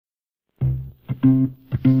Welcome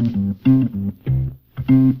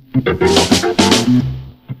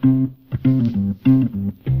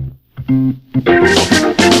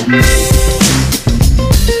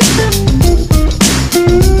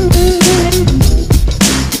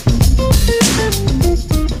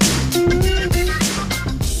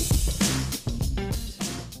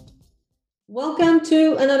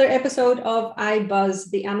to another episode of iBuzz,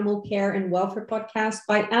 the Animal Care and Welfare podcast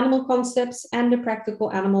by Animal Concepts and the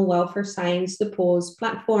Practical Animal Welfare Science, the PAWS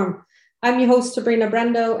platform. I'm your host, Sabrina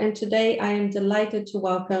Brando, and today I am delighted to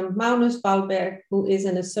welcome Magnus Wahlberg, who is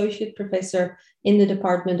an associate professor in the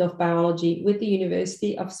Department of Biology with the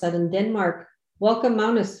University of Southern Denmark. Welcome,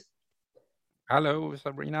 Magnus. Hello,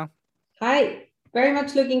 Sabrina. Hi, very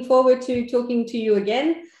much looking forward to talking to you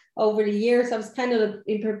again. Over the years, I was kind of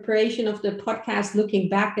in preparation of the podcast, looking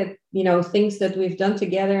back at, things that we've done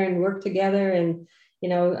together and worked together. And,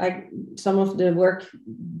 some of the work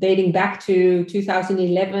dating back to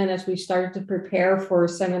 2011, as we started to prepare for a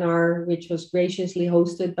seminar, which was graciously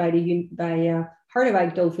hosted by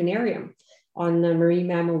Harderwijk Dolphinarium on marine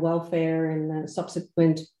mammal welfare and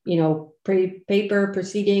subsequent, paper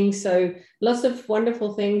proceedings. So lots of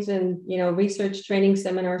wonderful things and, research training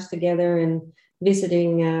seminars together and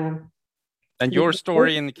visiting. And your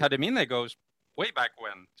story in Kademine goes way back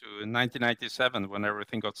when, to 1997, when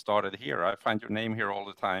everything got started here. I find your name here all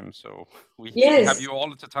the time, so we have you all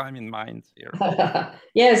the time in mind here.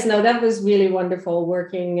 Yes, no, that was really wonderful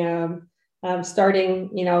working, starting,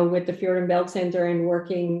 with the Fjord and Belt Center and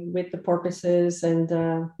working with the porpoises, and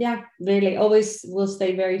really always will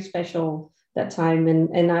stay very special that time,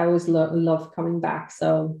 and I always love coming back.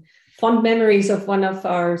 So fond memories of one of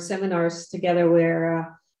our seminars together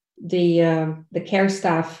where the care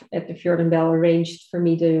staff at the Fjord and Bell arranged for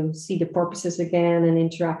me to see the porpoises again and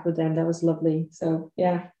interact with them. That was lovely. So,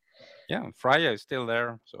 yeah. Yeah, Freya is still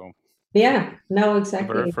there. So, yeah, no, exactly.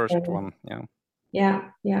 The very first one. Yeah.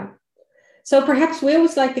 So perhaps we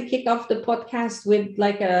always like to kick off the podcast with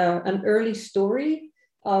like an early story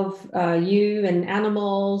of you and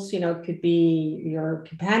animals. It could be your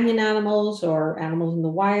companion animals or animals in the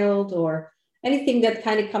wild or anything that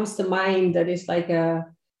kind of comes to mind that is like a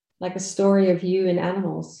story of you and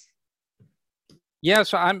animals. Yeah,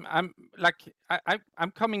 so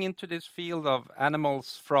I'm coming into this field of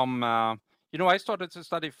animals from I started to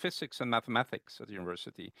study physics and mathematics at the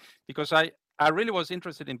university because I really was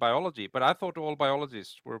interested in biology, but I thought all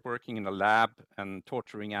biologists were working in a lab and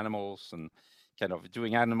torturing animals and kind of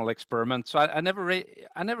doing animal experiments. So I never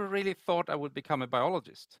really thought I would become a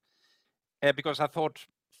biologist because I thought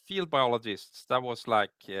field biologists, that was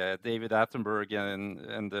like David Attenborough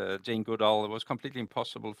and Jane Goodall. It was completely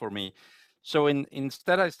impossible for me. So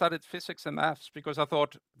instead I studied physics and maths because I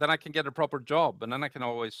thought then I can get a proper job and then I can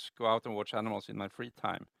always go out and watch animals in my free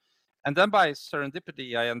time. And then by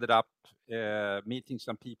serendipity, I ended up meeting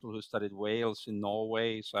some people who studied whales in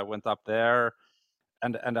Norway. So I went up there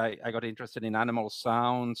and I got interested in animal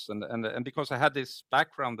sounds. And because I had this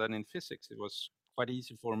background then in physics, it was quite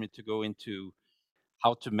easy for me to go into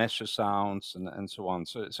how to measure sounds and so on.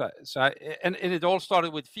 So it all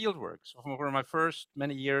started with field work. So for my first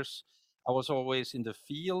many years, I was always in the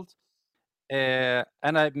field. And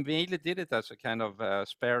I mainly did it as a kind of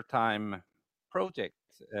spare time project,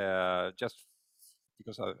 just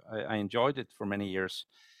because I enjoyed it for many years.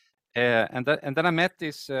 And then I met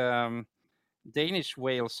this Danish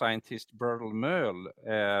whale scientist, Bertel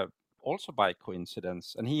Møhl, also by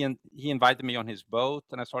coincidence. And he invited me on his boat,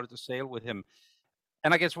 and I started to sail with him.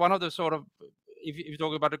 And I guess one of the sort of, if you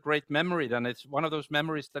talk about a great memory, then it's one of those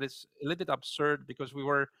memories that is a little bit absurd because we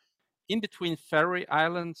were in between Faroe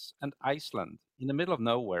Islands and Iceland, in the middle of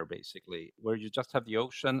nowhere, basically, where you just have the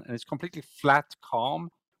ocean and it's completely flat, calm,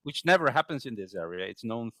 which never happens in this area. It's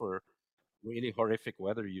known for really horrific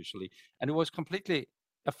weather usually. And it was completely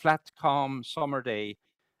a flat, calm summer day.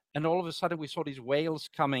 And all of a sudden we saw these whales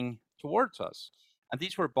coming towards us. And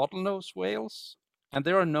these were bottlenose whales. And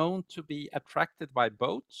they are known to be attracted by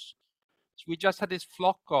boats. So we just had this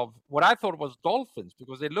flock of what I thought was dolphins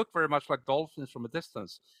because they look very much like dolphins from a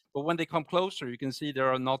distance. But when they come closer, you can see they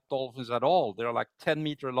are not dolphins at all. They're like 10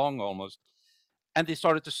 meters long almost. And they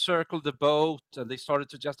started to circle the boat and they started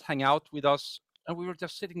to just hang out with us. And we were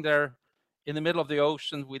just sitting there in the middle of the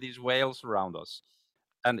ocean with these whales around us.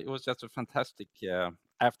 And it was just a fantastic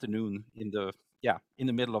afternoon in the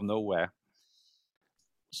middle of nowhere.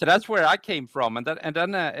 So that's where I came from, and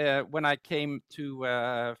then when I came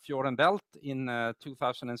to Fjord and Belt in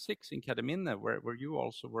 2006 in Kademine, where you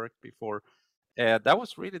also worked before, that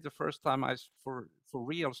was really the first time I, for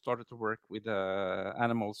real, started to work with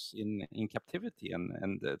animals in captivity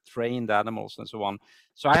and trained animals and so on.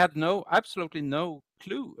 So I had absolutely no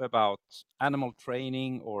clue about animal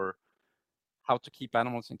training or how to keep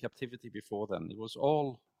animals in captivity before then. It was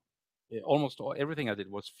almost everything I did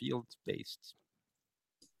was field based.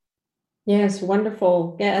 Yes,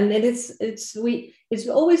 wonderful. Yeah, and it's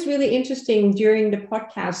always really interesting during the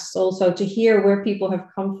podcasts also to hear where people have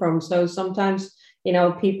come from. So sometimes,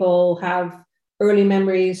 people have early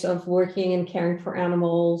memories of working and caring for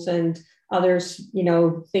animals, and others,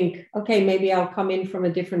 think, okay, maybe I'll come in from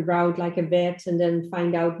a different route, like a vet, and then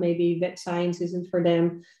find out maybe vet science isn't for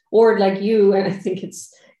them, or like you. And I think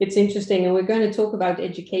it's interesting, and we're going to talk about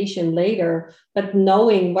education later, but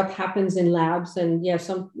knowing what happens in labs, and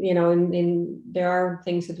some, there are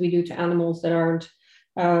things that we do to animals that aren't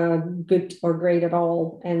good or great at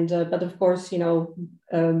all. And but of course,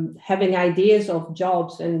 having ideas of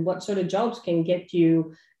jobs and what sort of jobs can get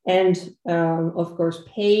you, and of course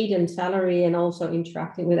paid and salary, and also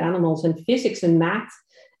interacting with animals, and physics and math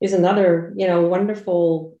is another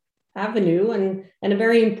wonderful avenue, and a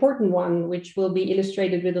very important one, which will be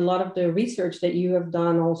illustrated with a lot of the research that you have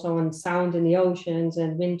done also on sound in the oceans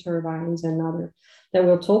and wind turbines and other that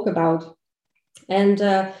we'll talk about. And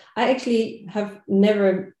I actually have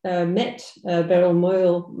never met Beryl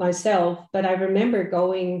Moyle myself, but I remember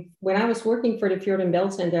going, when I was working for the Fjord and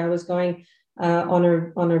Belt Center, I was going on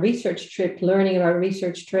a research trip, learning about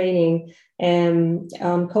research training on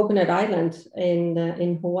Coconut Island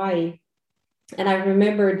in Hawaii. And I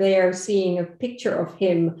remember there seeing a picture of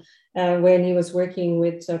him when he was working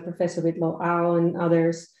with Professor Whitlow Au and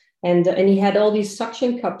others. And he had all these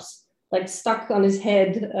suction cups like stuck on his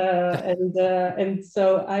head. And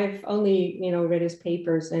so I've only, read his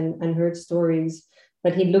papers and heard stories,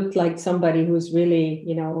 but he looked like somebody who was really,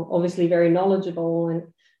 obviously very knowledgeable,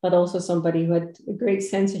 but also somebody who had a great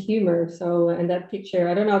sense of humor. So, and that picture,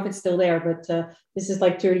 I don't know if it's still there, but this is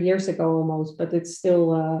like 30 years ago almost, but it's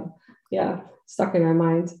still, stuck in my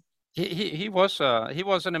mind. He was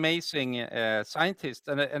an amazing scientist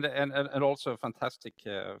and also a fantastic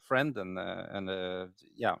friend and a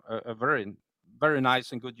very very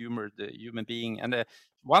nice and good humored human being. And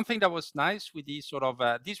one thing that was nice with these sort of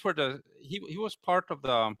these were he was part of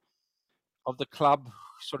the club,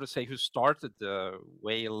 sort of say, who started the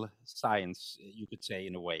whale science, you could say,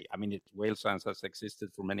 in a way. I mean, whale science has existed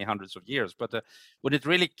for many hundreds of years, but when it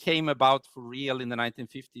really came about for real in the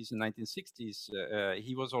 1950s and 1960s,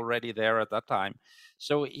 he was already there at that time.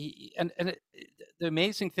 So the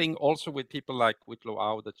amazing thing also with people like Whitlow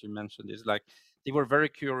Au that you mentioned is like they were very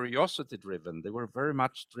curiosity driven. They were very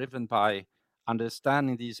much driven by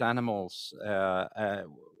understanding these animals,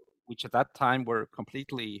 which at that time were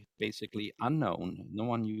completely, basically unknown. No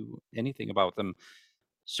one knew anything about them.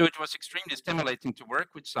 So it was extremely stimulating to work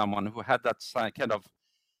with someone who had that kind of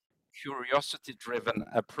curiosity-driven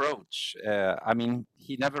approach. I mean,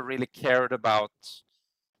 he never really cared about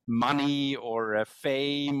money or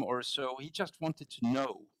fame or so. He just wanted to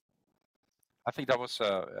know. I think that was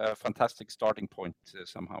a fantastic starting point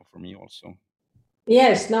somehow for me also.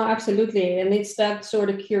 Yes, no, absolutely. And it's that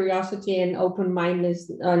sort of curiosity and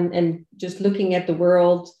open-mindedness, and just looking at the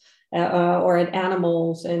world or at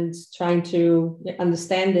animals and trying to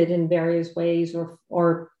understand it in various ways,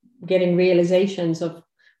 or getting realizations of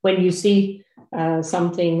when you see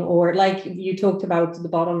something, or like you talked about the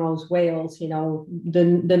bottlenose whales,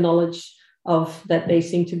 the knowledge of that they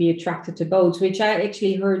seem to be attracted to boats, which I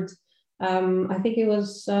actually heard, I think it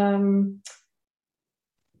was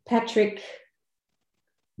Patrick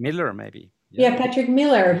Miller, maybe. Yeah, Patrick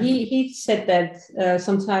Miller. He said that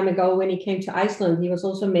some time ago when he came to Iceland. He was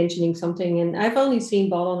also mentioning something, and I've only seen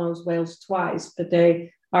bottlenose whales twice, but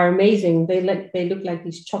they are amazing. They look like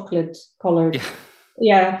these chocolate colored,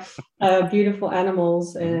 beautiful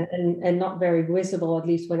animals, and not very visible, at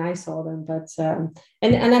least when I saw them. But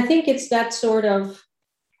and I think it's that sort of.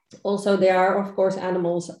 Also, there are of course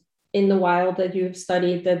animals in the wild that you've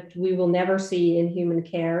studied that we will never see in human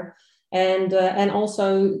care, and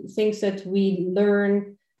also things that we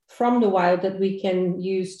learn from the wild that we can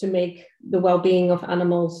use to make the well-being of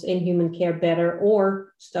animals in human care better,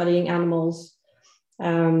 or studying animals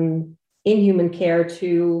in human care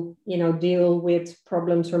to deal with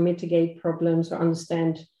problems or mitigate problems or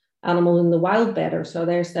understand animals in the wild better. So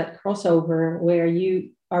there's that crossover where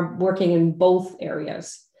you are working in both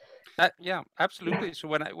areas. Yeah, absolutely. So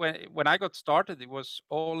when I got started, it was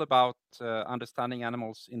all about understanding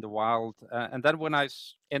animals in the wild, and then when I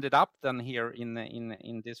ended up then here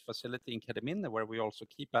in this facility in Kedemine, where we also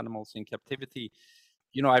keep animals in captivity,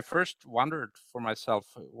 I first wondered for myself,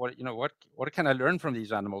 what can I learn from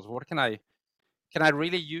these animals? What can I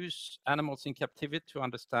really use animals in captivity to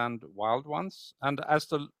understand wild ones? And as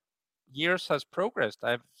the years has progressed,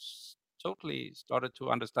 I've totally started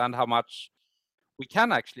to understand how much we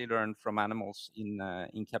can actually learn from animals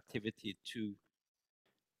in captivity to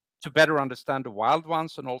better understand the wild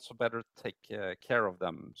ones and also better take care of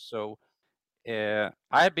them. So I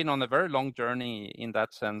have been on a very long journey in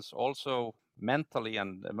that sense, also mentally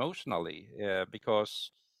and emotionally,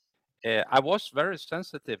 because I was very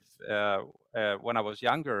sensitive when I was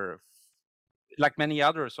younger, like many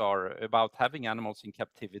others are, about having animals in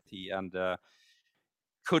captivity, and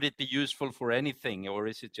could it be useful for anything, or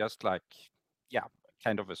is it just like,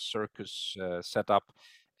 kind of a circus setup?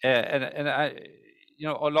 And I,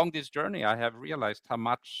 along this journey, I have realized how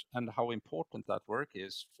much and how important that work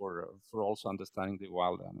is for also understanding the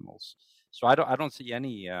wild animals. So I don't see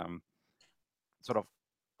any sort of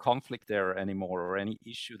conflict there anymore, or any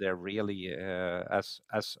issue there really, as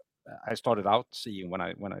I started out seeing when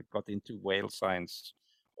I got into whale science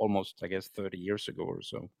almost, I guess, 30 years ago or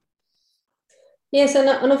so. Yes,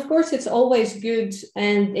 and of course it's always good,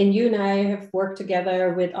 and you and I have worked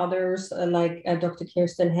together with others like Dr.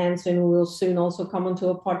 Kirsten Hansen, who will soon also come onto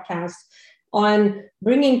a podcast, on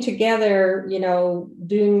bringing together,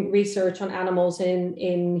 doing research on animals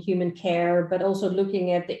in human care, but also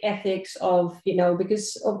looking at the ethics of,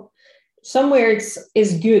 because of somewhere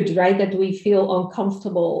is good, right? That we feel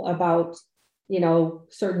uncomfortable about,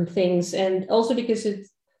 certain things, and also because it's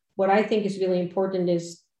what I think is really important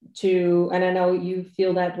is to, and I know you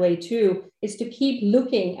feel that way too, is to keep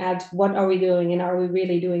looking at what are we doing and are we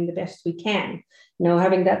really doing the best we can.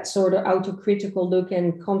 Having that sort of autocritical look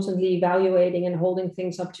and constantly evaluating and holding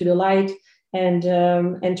things up to the light, and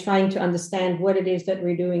trying to understand what it is that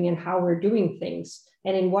we're doing and how we're doing things,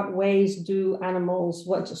 and in what ways do animals,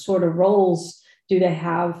 what sort of roles do they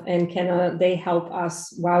have, and can they help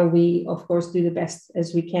us while we, of course, do the best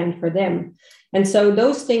as we can for them. And so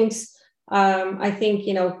those things, I think,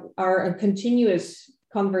 are a continuous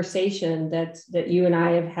conversation that you and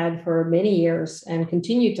I have had for many years and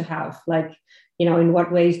continue to have. Like, in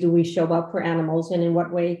what ways do we show up for animals, and in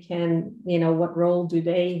what way can, what role do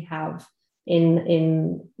they have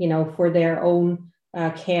in for their own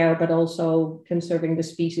care, but also conserving the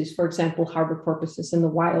species, for example, harbor porpoises in the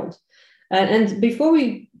wild. And before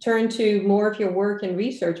we turn to more of your work and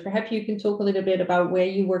research, perhaps you can talk a little bit about where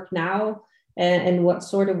you work now, and what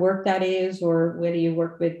sort of work that is, or whether you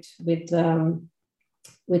work with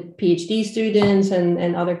PhD students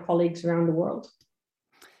and other colleagues around the world.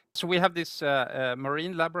 So we have this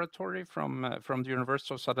marine laboratory from the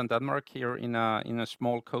University of Southern Denmark here in a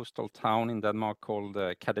small coastal town in Denmark called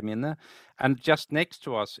Kerteminde, and just next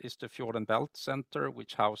to us is the Fjord and Belt Center,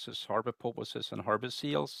 which houses harbor porpoises and harbor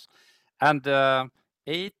seals. And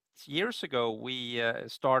 8 years ago, we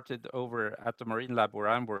started over at the marine lab where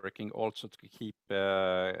I'm working also to keep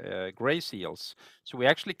gray seals. So we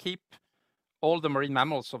actually keep all the marine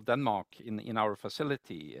mammals of Denmark in our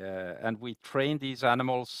facility, and we train these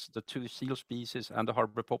animals, the 2 seal species and the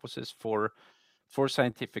harbor porpoises, for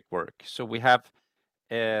scientific work. So we have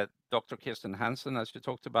Dr. Kirsten Hansen, as you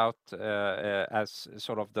talked about, as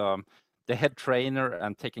sort of the head trainer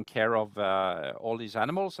and taking care of all these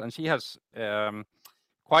animals, and she has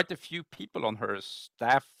quite a few people on her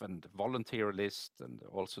staff and volunteer list, and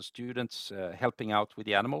also students helping out with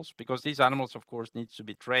the animals, because these animals, of course, need to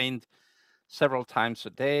be trained several times a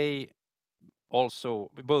day,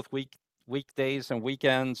 also both weekdays and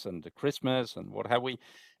weekends and Christmas and what have we.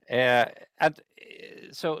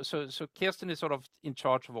 So Kirsten is sort of in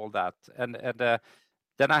charge of all that. And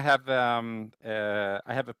then I have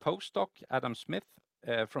a postdoc, Adam Smith,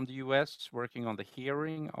 from the US, working on the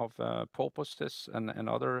hearing of porpoises and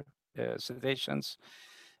other sedations.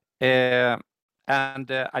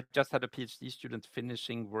 And I just had a PhD student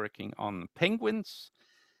finishing working on penguins.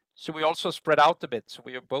 So we also spread out a bit. So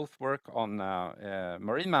we both work on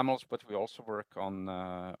marine mammals, but we also work on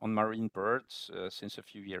marine birds since a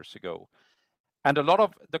few years ago. And a lot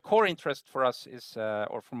of the core interest for us is,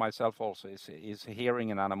 or for myself also, is hearing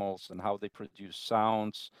in animals and how they produce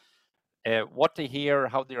sounds, what they hear,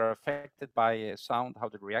 how they are affected by sound, how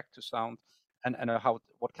they react to sound, and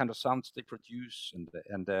what kind of sounds they produce,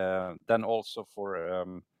 and then also for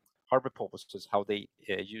harbor porpoises, how they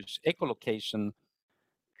use echolocation.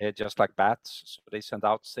 Just like bats, so they send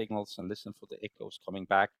out signals and listen for the echoes coming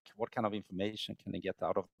back. What kind of information can they get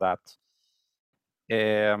out of that?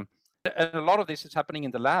 And a lot of this is happening in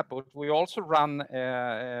the lab, but we also run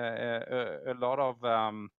a lot of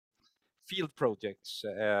field projects.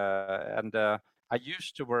 And I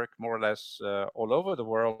used to work more or less all over the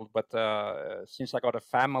world, but since I got a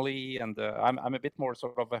family and I'm a bit more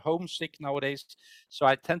sort of a homesick nowadays, so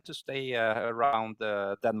I tend to stay around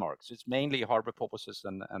Denmark. So it's mainly harbor porpoises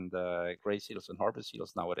and gray seals and harbor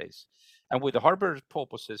seals nowadays. And with the harbor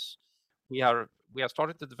porpoises, we have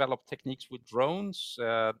started to develop techniques with drones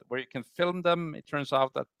where you can film them. It turns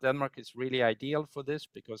out that Denmark is really ideal for this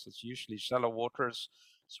because it's usually shallow waters,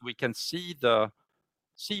 so we can see the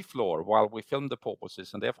seafloor while we film the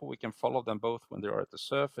porpoises, and therefore we can follow them both when they are at the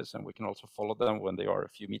surface, and we can also follow them when they are a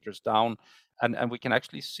few meters down, and we can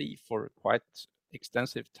actually see for quite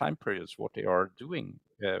extensive time periods what they are doing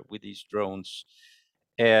with these drones.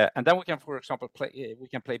 And then we can, for example,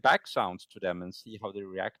 play back sounds to them and see how they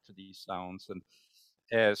react to these sounds.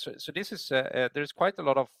 And so this is there's quite a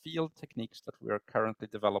lot of field techniques that we are currently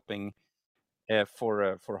developing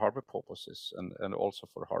for harbor porpoises and also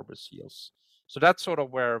for harbor seals. So that's sort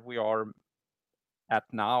of where we are at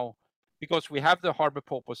now. Because we have the harbor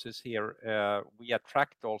porpoises here, we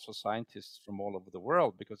attract also scientists from all over the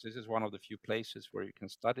world, because this is one of the few places where you can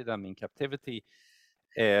study them in captivity.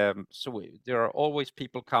 So there are always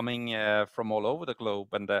people coming from all over the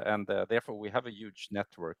globe, and therefore we have a huge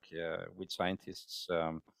network with scientists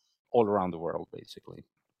all around the world, basically.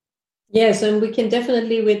 Yes, and we can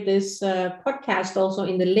definitely, with this podcast, also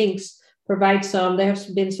in the links, provide some. There's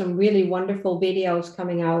been some really wonderful videos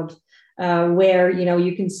coming out where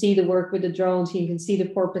you can see the work with the drones, you can see the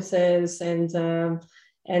porpoises, and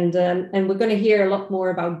we're going to hear a lot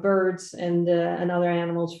more about birds and other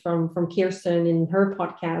animals from Kirsten in her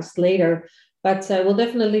podcast later. But we'll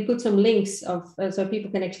definitely put some links of so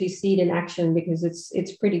people can actually see it in action, because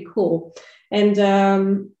it's pretty cool.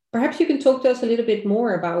 And perhaps you can talk to us a little bit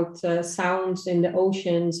more about sounds in the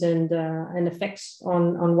oceans and effects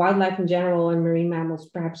on wildlife in general and marine mammals,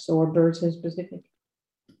 perhaps, or birds in specific.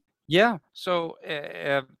 Yeah, so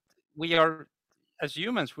we are, as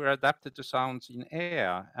humans, we're adapted to sounds in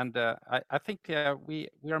air, and I think we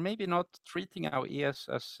are maybe not treating our ears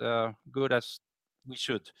as good as we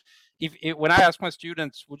should. If when I ask my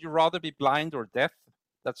students, would you rather be blind or deaf?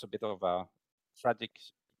 That's a bit of a tragic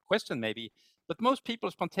question, maybe, but most people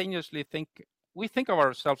spontaneously think of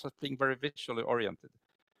ourselves as being very visually oriented.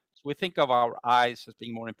 So we think of our eyes as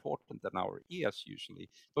being more important than our ears usually.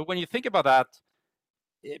 But when you think about that,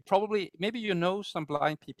 probably maybe some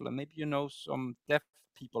blind people, and maybe some deaf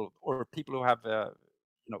people, or people who have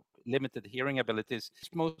limited hearing abilities.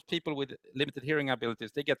 Most people with limited hearing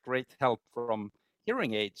abilities, they get great help from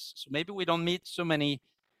hearing aids. So maybe we don't know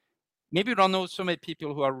so many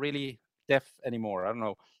people who are really deaf anymore. I don't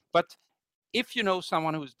know. But if you know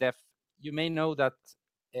someone who's deaf, you may know that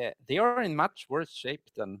they are in much worse shape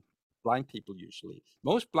than blind people usually.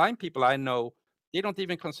 Most blind people I know, they don't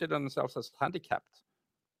even consider themselves as handicapped.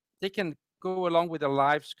 They can go along with their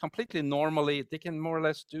lives completely normally. They can more or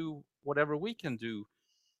less do whatever we can do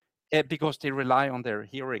because they rely on their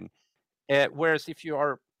hearing. Whereas if you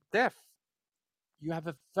are deaf, you have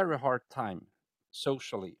a very hard time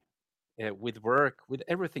socially, with work, with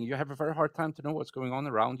everything. You have a very hard time to know what's going on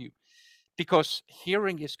around you, because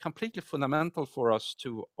hearing is completely fundamental for us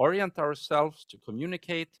to orient ourselves, to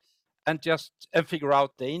communicate, and figure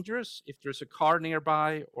out dangers. If there's a car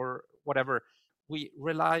nearby or whatever, we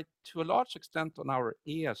rely to a large extent on our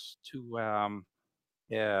ears to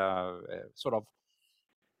sort of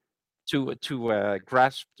to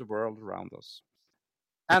grasp the world around us.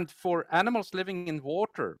 And for animals living in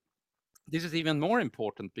water, this is even more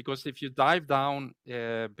important, because if you dive down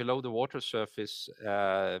below the water surface,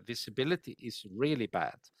 visibility is really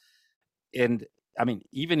bad. And I mean,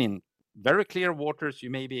 even in very clear waters, you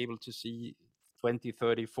may be able to see 20,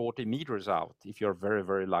 30, 40 meters out if you're very,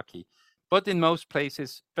 very lucky. But in most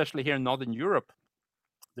places, especially here in Northern Europe,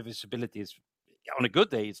 the visibility is, on a good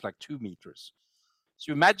day, it's like 2 meters.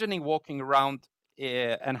 So imagining walking around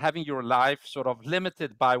and having your life sort of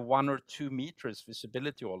limited by 1 or 2 meters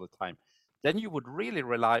visibility all the time, then you would really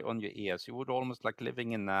rely on your ears. You would almost like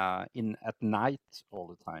living in at night all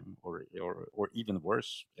the time, or even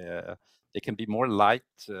worse. They can be more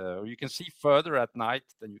light, or you can see further at night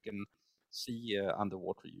than you can see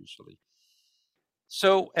underwater usually.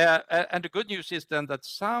 So, and the good news is then that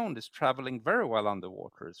sound is traveling very well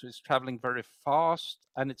underwater. So it's traveling very fast,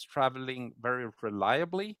 and it's traveling very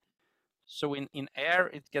reliably. So in air,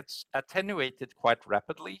 it gets attenuated quite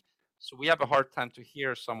rapidly. So we have a hard time to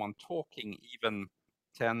hear someone talking even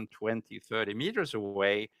 10, 20, 30 meters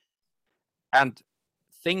away. And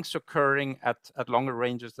things occurring at longer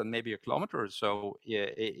ranges than maybe a kilometer or so,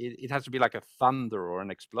 it has to be like a thunder or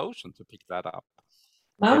an explosion to pick that up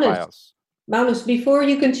by Magnus, us. Magnus, before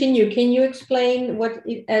you continue, can you explain what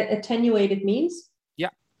attenuated means? Yeah.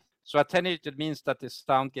 So attenuated means that the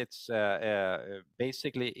sound gets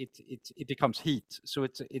basically it becomes heat, so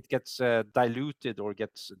it gets diluted or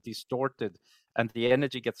gets distorted, and the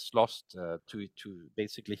energy gets lost to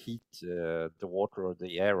basically heat the water or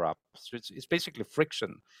the air up. So it's basically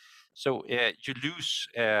friction. So you lose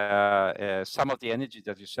some of the energy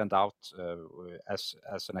that you send out as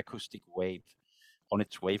an acoustic wave on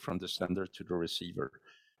its way from the sender to the receiver.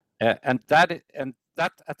 And that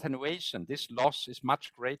attenuation, this loss, is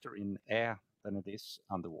much greater in air than it is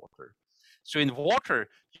underwater. So in water,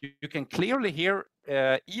 you can clearly hear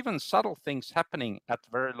even subtle things happening at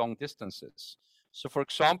very long distances. So for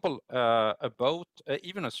example, a boat,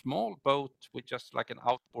 even a small boat with just like an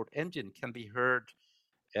outboard engine, can be heard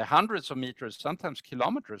hundreds of meters, sometimes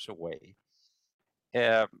kilometers away.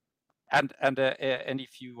 And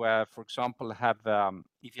if you, for example, have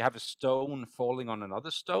if you have a stone falling on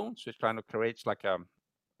another stone, so it kind of creates like a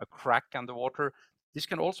crack underwater, this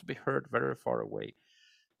can also be heard very far away.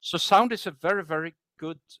 So sound is a very, very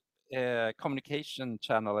good communication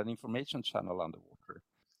channel and information channel underwater.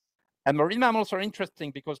 And marine mammals are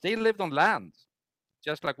interesting because they lived on land,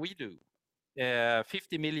 just like we do.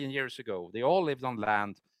 50 million years ago, they all lived on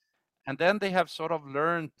land. And then they have sort of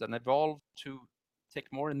learned and evolved to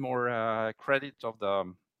take more and more credit of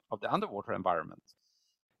the underwater environment.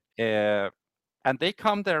 And they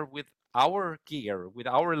come there with our gear, with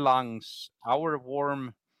our lungs, our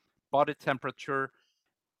warm body temperature,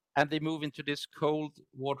 and they move into this cold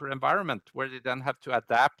water environment where they then have to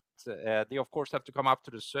adapt. They of course have to come up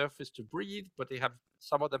to the surface to breathe, but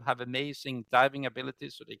some of them have amazing diving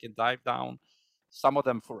abilities, so they can dive down, some of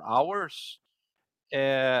them for hours.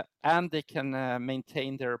 And they can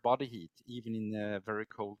maintain their body heat even in very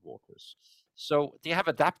cold waters. So they have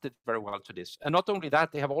adapted very well to this. And not only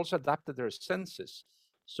that, they have also adapted their senses.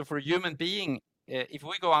 So for a human being, if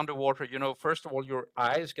we go underwater, first of all, your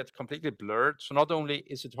eyes get completely blurred. So not only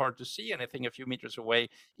is it hard to see anything a few meters away,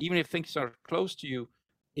 even if things are close to you,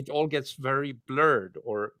 it all gets very blurred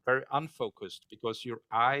or very unfocused because your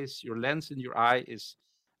lens in your eye is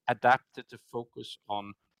adapted to focus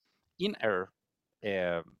on in-air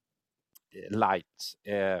light.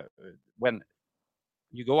 When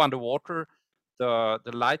you go underwater,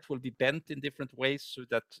 the light will be bent in different ways so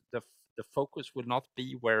that the focus will not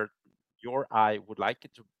be where your eye would like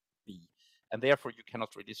it to be, and therefore you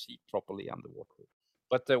cannot really see properly underwater.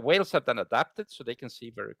 But the whales have then adapted so they can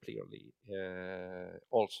see very clearly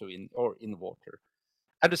also in water.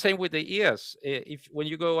 And the same with the ears. When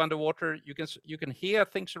you go underwater, you can hear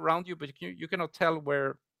things around you, but you cannot tell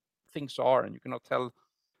where things are, and you cannot tell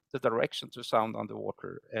the direction to sound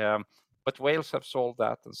underwater. But whales have solved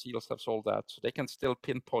that, and seals have solved that, so they can still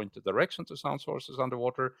pinpoint the direction to sound sources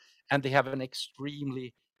underwater, and they have an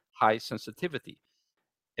extremely high sensitivity.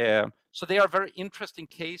 So they are very interesting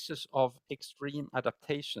cases of extreme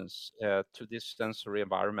adaptations to this sensory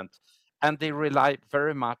environment, and they rely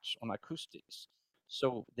very much on acoustics.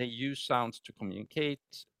 So they use sounds to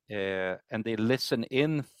communicate, and they listen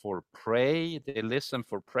in for prey, they listen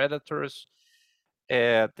for predators.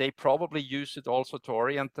 They probably use it also to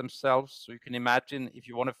orient themselves. So you can imagine if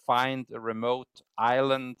you want to find a remote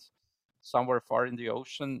island somewhere far in the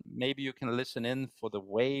ocean, maybe you can listen in for the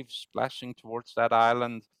waves splashing towards that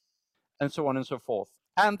island, and so on and so forth.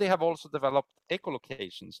 And they have also developed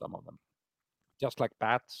echolocation, some of them, just like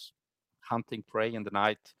bats hunting prey in the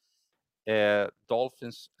night.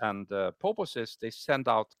 Dolphins and porpoises, they send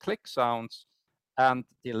out click sounds, and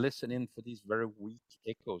they listen in for these very weak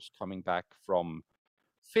echoes coming back from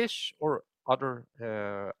fish or other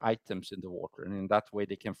items in the water. And in that way,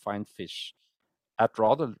 they can find fish at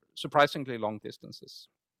rather surprisingly long distances.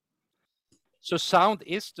 So sound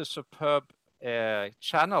is the superb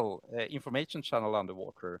information channel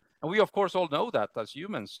underwater. And we, of course, all know that as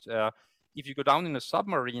humans. If you go down in a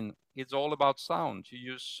submarine, it's all about sound. You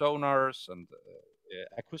use sonars and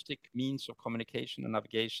acoustic means of communication and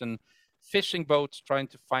navigation. Fishing boats trying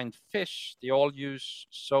to find fish, they all use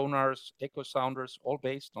sonars, echo sounders, all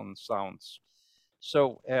based on sounds.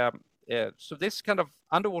 So this kind of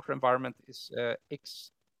underwater environment is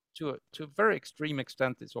to a very extreme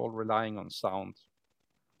extent, it's all relying on sound.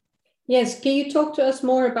 Yes, can you talk to us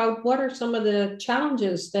more about what are some of the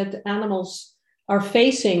challenges that animals are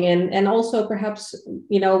facing, and also perhaps,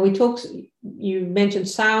 you mentioned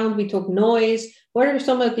sound, we talk noise. What are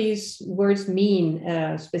some of these words mean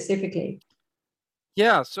specifically?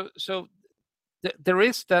 Yeah, so there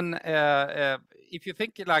is then, if you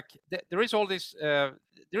think like there is all this, there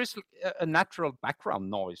is a natural background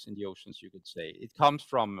noise in the oceans, you could say. It comes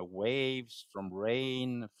from waves, from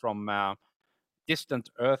rain, from distant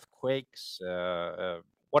earthquakes,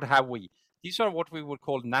 what have we. These are what we would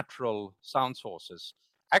call natural sound sources.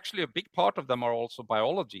 Actually, a big part of them are also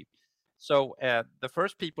biology. So the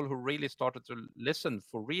first people who really started to listen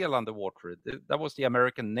for real underwater, that was the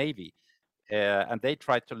American Navy. And they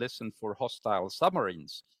tried to listen for hostile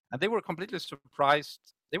submarines. And they were completely surprised.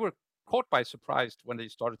 They were caught by surprise when they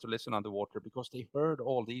started to listen underwater because they heard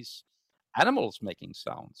all these animals making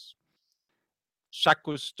sounds. Jacques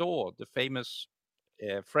Cousteau, the famous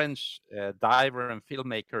French diver and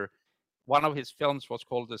filmmaker, one of his films was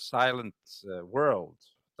called The Silent World.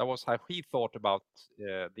 That was how he thought about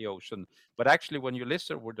the ocean. But actually, when you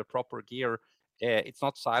listen with the proper gear, it's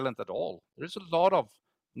not silent at all. There's a lot of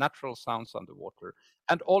natural sounds underwater.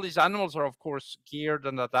 And all these animals are, of course, geared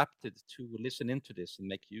and adapted to listen into this and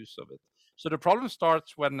make use of it. So the problem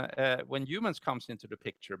starts when humans comes into the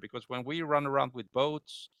picture, because when we run around with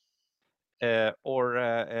boats,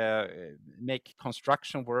 or make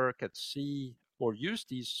construction work at sea, or use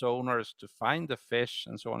these sonars to find the fish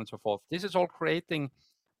and so on and so forth. This is all creating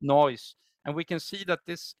noise. And we can see that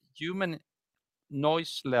this human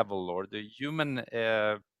noise level, or the human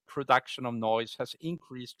production of noise, has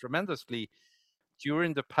increased tremendously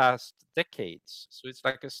during the past decades. So it's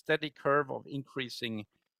like a steady curve of increasing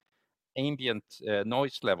ambient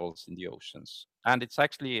noise levels in the oceans. And it's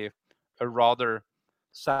actually a rather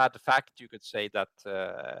sad fact, you could say, that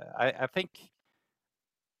I think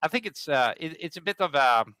it's a bit of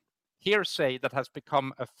a hearsay that has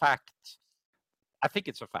become a fact. I think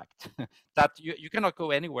it's a fact that you cannot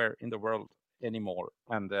go anywhere in the world anymore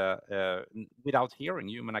and without hearing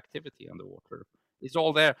human activity underwater. It's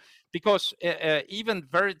all there, because even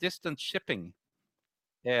very distant shipping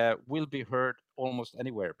will be heard almost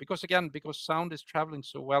anywhere, because sound is traveling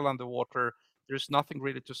so well underwater, there's nothing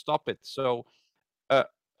really to stop it. So a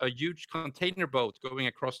huge container boat going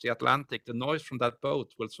across the Atlantic, the noise from that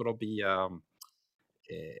boat will sort of be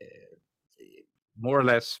more or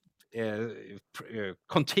less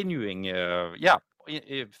continuing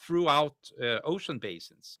throughout ocean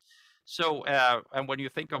basins. So and when you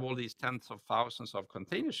think of all these tens of thousands of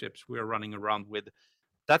container ships we are running around with,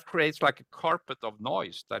 that creates like a carpet of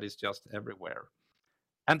noise that is just everywhere.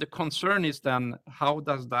 And the concern is then, how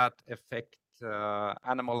does that affect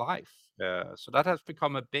animal life? So that has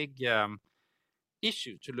become a big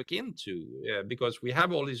issue to look into, because we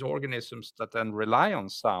have all these organisms that then rely on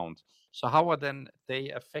sound. So how are then they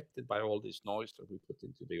affected by all this noise that we put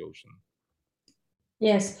into the ocean?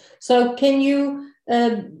 Yes. So can you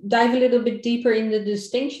dive a little bit deeper in the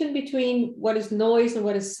distinction between what is noise and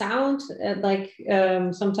what is sound?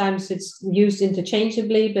 Sometimes it's used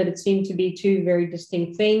interchangeably, but it seemed to be two very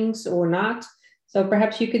distinct things, or not. So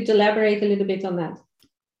perhaps you could elaborate a little bit on that.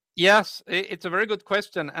 Yes, it's a very good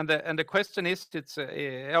question, and the question is,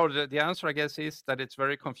 the answer, I guess, is that it's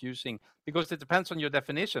very confusing, because it depends on your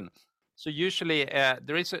definition. So usually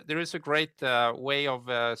there is a great way of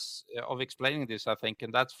explaining this, I think,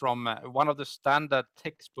 and that's from one of the standard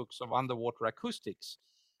textbooks of underwater acoustics,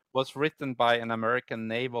 was written by an American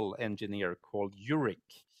naval engineer called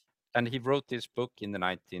Urich. And he wrote this book in the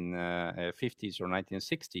 1950s or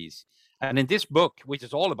 1960s. And in this book, which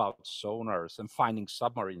is all about sonars and finding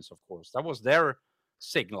submarines, of course, that was their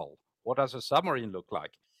signal. What does a submarine look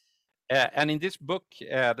like? And in this book,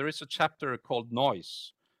 there is a chapter called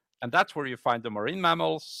Noise. And that's where you find the marine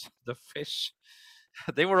mammals, the fish.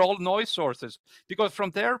 They were all noise sources, because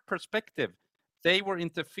from their perspective, they were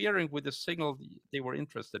interfering with the signal they were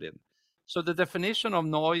interested in. So the definition of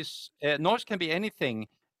noise, noise can be anything,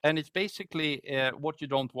 and it's basically what you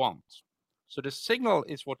don't want. So the signal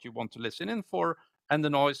is what you want to listen in for, and the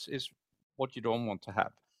noise is what you don't want to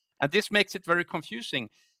have. And this makes it very confusing,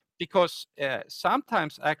 because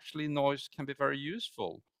sometimes actually noise can be very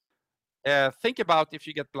useful. Think about if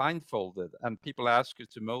you get blindfolded and people ask you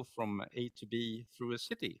to move from A to B through a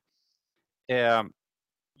city.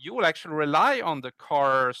 You will actually rely on the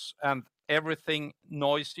cars and everything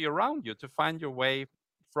noisy around you to find your way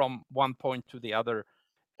from one point to the other.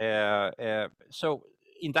 So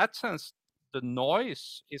in that sense, the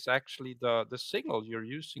noise is actually the signal you're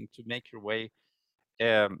using to make your way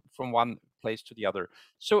from one place to the other.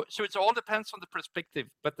 So it all depends on the perspective.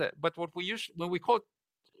 But what we use when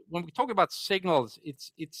we talk about signals,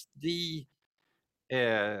 it's the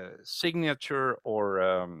signature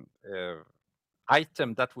or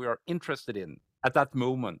item that we are interested in at that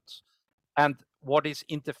moment, and what is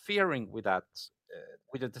interfering with that,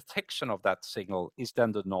 with the detection of that signal, is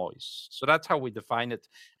then the noise. So that's how we define it.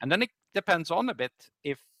 And then it depends on a bit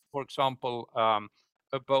if, for example,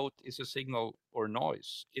 a boat is a signal or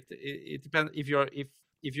noise. It depends if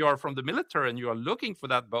you are from the military and you are looking for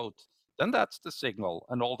that boat, then that's the signal,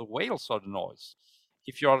 and all the whales are the noise.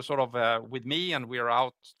 If you're sort of with me and we're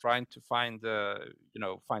out trying to find,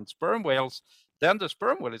 find sperm whales, then the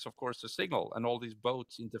sperm whale is of course the signal, and all these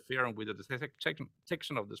boats interfering with the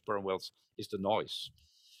detection of the sperm whales is the noise.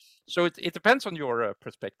 So it depends on your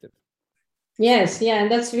perspective. Yes, yeah,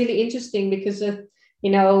 and that's really interesting because it's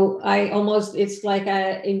like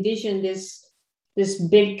I envision this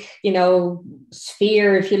big,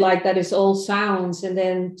 sphere, if you like, that is all sounds. And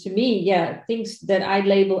then to me, yeah, things that I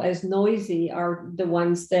label as noisy are the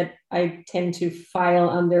ones that I tend to file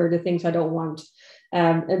under the things I don't want.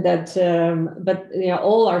 But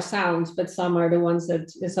all are sounds, but some are the ones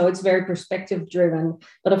that, so it's very perspective driven.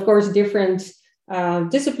 But of course, different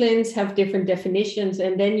disciplines have different definitions,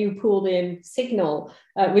 and then you pulled in signal,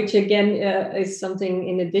 which again is something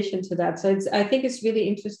in addition to that. So I think it's really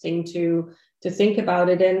interesting to think about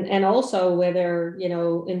it, and also whether,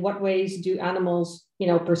 in what ways do animals,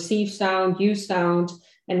 perceive sound, use sound,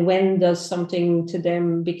 and when does something to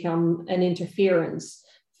them become an interference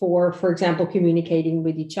for example, communicating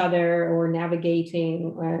with each other or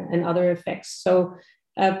navigating and other effects. So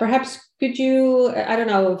perhaps could you, I don't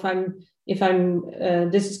know if I'm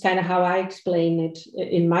this is kind of how I explain it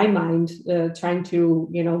in my mind, trying to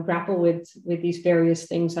grapple with these various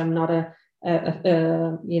things. I'm not a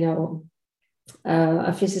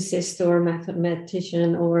physicist or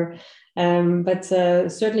mathematician, but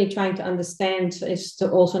certainly trying to understand is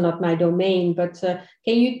also not my domain. But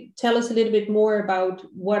can you tell us a little bit more about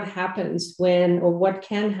what happens when, or what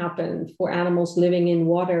can happen for animals living in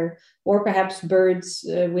water, or perhaps birds,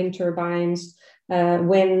 wind turbines,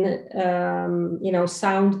 when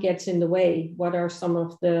sound gets in the way? What are some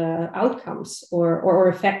of the outcomes or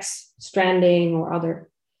effects, stranding or other?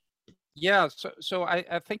 Yeah, so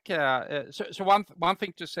I think so one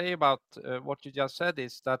thing to say about what you just said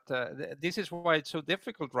is that this is why it's so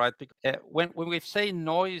difficult, right? Because when we say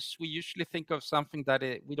noise, we usually think of something that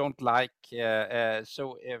we don't like. And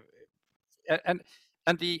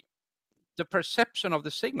the perception of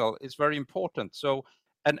the signal is very important. So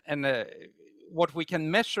and what we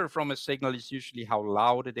can measure from a signal is usually how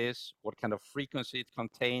loud it is, what kind of frequency it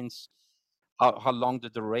contains, how long the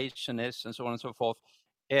duration is, and so on and so forth.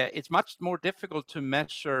 It's much more difficult to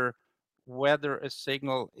measure whether a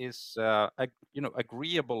signal is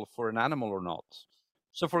agreeable for an animal or not.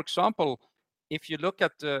 So, for example, if you look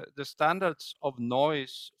at the standards of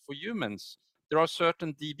noise for humans, there are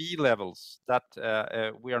certain dB levels that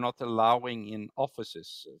we are not allowing in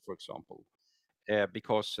offices, for example,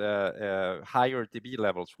 because higher dB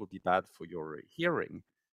levels would be bad for your hearing.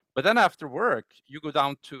 But then after work, you go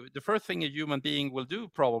down to, the first thing a human being will do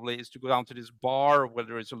probably is to go down to this bar where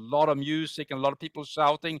there is a lot of music and a lot of people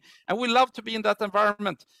shouting, and we love to be in that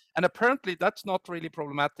environment. And apparently that's not really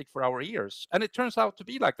problematic for our ears. And it turns out to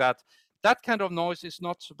be like that. That kind of noise is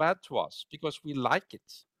not so bad to us because we like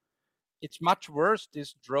it. It's much worse,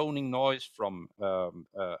 this droning noise from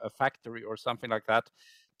a factory or something like that.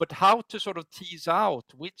 But how to sort of tease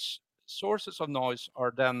out which sources of noise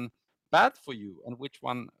are then bad for you and which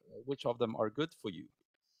of them are good for you.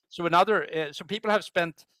 So so people have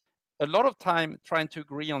spent a lot of time trying to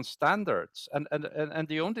agree on standards, and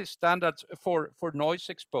the only standards for noise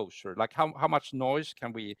exposure, like how much noise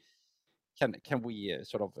can we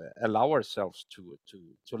sort of allow ourselves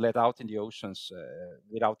to let out in the oceans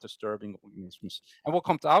without disturbing organisms. And what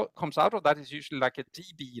comes out of that is usually like a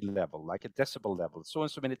dB level, like a decibel level. So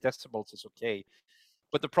and so many decibels is okay.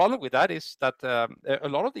 But the problem with that is that a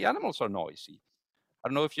lot of the animals are noisy. I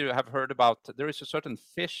don't know if you have heard about, there is a certain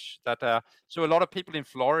fish that, so a lot of people in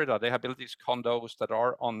Florida, they have built these condos that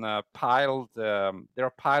are on they're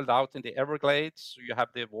piled out in the Everglades. So you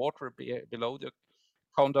have the water below the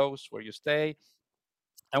condos where you stay.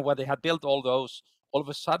 And when they had built all those, all of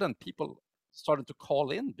a sudden people started to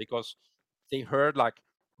call in because they heard like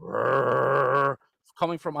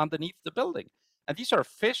coming from underneath the building. And these are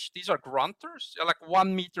fish, these are grunters, they're like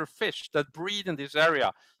 1 meter fish that breed in this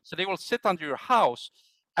area. So they will sit under your house,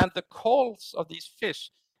 and the calls of these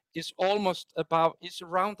fish is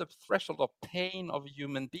around the threshold of pain of a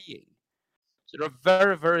human being. So they're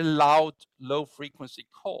very, very loud, low frequency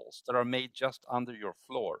calls that are made just under your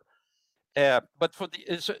floor. But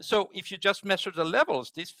so if you just measure the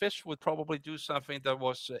levels, these fish would probably do something that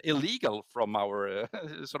was illegal from our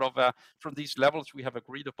from these levels we have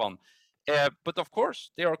agreed upon. But of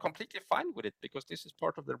course, they are completely fine with it because this is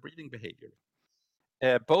part of their breeding behavior.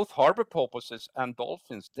 Both harbor porpoises and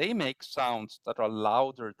dolphins, they make sounds that are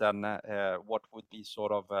louder than what would be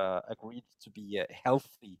sort of agreed to be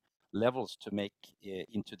healthy levels to make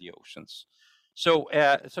into the oceans. So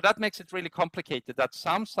that makes it really complicated, that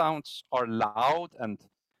some sounds are loud and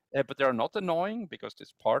but they're not annoying because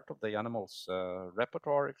it's part of the animal's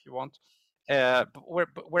repertoire, if you want.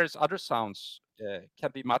 Whereas other sounds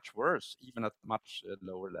can be much worse, even at much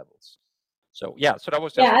lower levels. So yeah, so that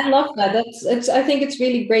was just. Yeah, I love that. I think it's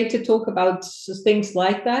really great to talk about things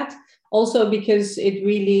like that. Also, because it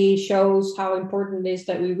really shows how important it is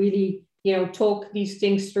that we really, talk these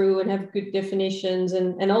things through and have good definitions,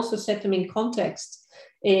 and also set them in context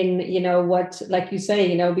in, what, like you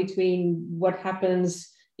say, between what happens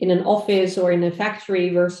in an office or in a factory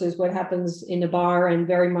versus what happens in a bar, and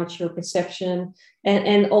very much your perception,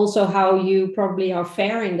 and also how you probably are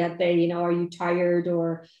faring that day. Are you tired,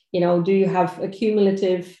 or do you have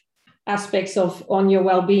accumulative aspects on your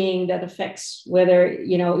well-being that affects whether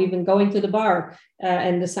even going to the bar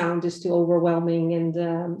and the sound is too overwhelming, and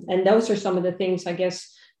those are some of the things, I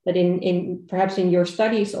guess, that in perhaps in your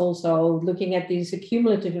studies also looking at these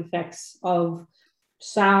accumulative effects of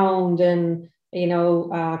sound and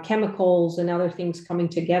chemicals and other things coming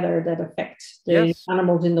together that affect the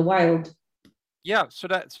animals in the wild. Yeah, so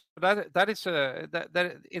that is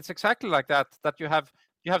that it's exactly like that. That you have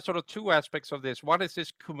sort of two aspects of this. One is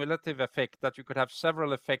this cumulative effect, that you could have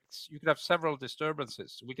several effects. You could have several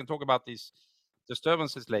disturbances. We can talk about these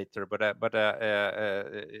disturbances later. But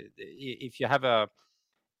if you have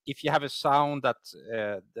a sound that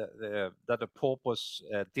that a porpoise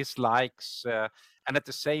dislikes, and at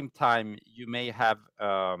the same time you may have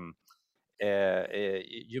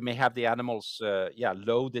the animals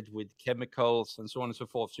loaded with chemicals and so on and so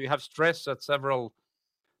forth. So you have stress at several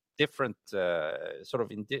different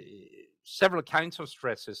several kinds of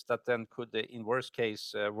stresses that then could, in worst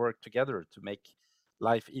case, work together to make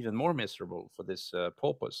life even more miserable for this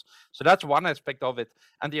porpoise. So that's one aspect of it.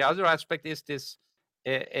 And the other aspect is this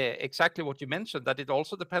exactly what you mentioned, that it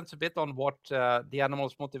also depends a bit on what the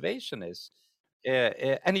animal's motivation is.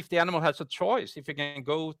 And if the animal has a choice, if it can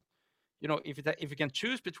go, if you can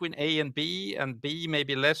choose between A and B may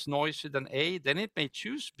be less noisy than A, then it may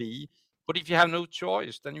choose B. But if you have no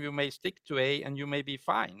choice, then you may stick to A and you may be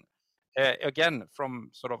fine. Again, from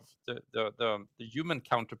sort of the human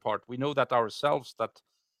counterpart, we know that ourselves, that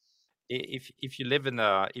if you live in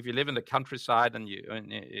the countryside, and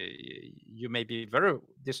you may be very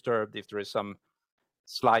disturbed if there is some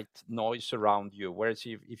slight noise around you, whereas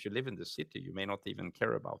if you live in the city, you may not even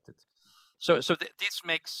care about it. So this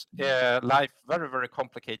makes life very, very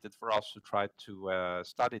complicated for us to try to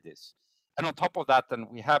study this. And on top of that, then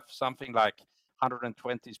we have something like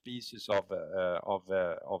 120 species of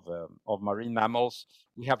marine mammals.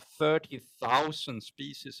 We have 30,000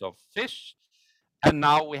 species of fish, and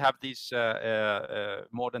now we have these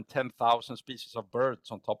more than 10,000 species of birds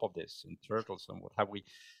on top of this, and turtles and what have we.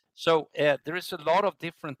 So there is a lot of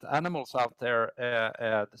different animals out there,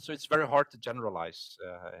 so it's very hard to generalize.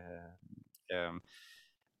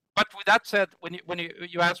 But with that said, when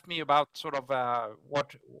you asked me about sort of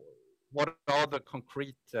what are the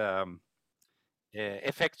concrete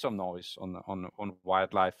effects of noise on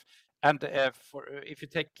wildlife, and if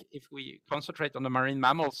we concentrate on the marine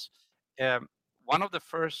mammals, one of the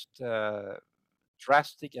first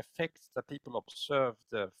drastic effects that people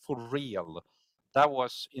observed for real, that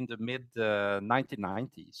was in the mid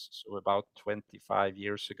 1990s, so about 25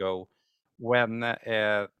 years ago, when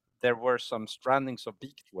there were some strandings of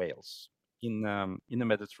beaked whales in the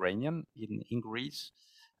Mediterranean, in Greece.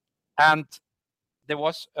 And there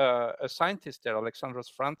was a scientist there, Alexandros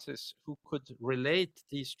Francis, who could relate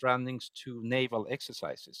these strandings to naval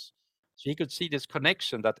exercises. So he could see this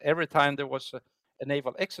connection, that every time there was a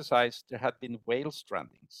naval exercise, there had been whale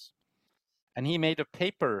strandings. And he made a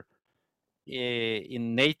paper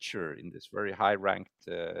in Nature, in this very high-ranked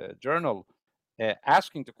journal,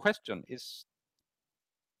 asking the question, is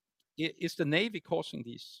the Navy causing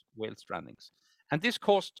these whale strandings? And this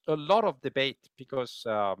caused a lot of debate because,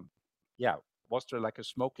 was there like a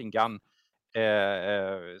smoking gun,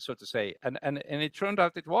 so to say? And it turned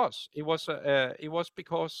out it was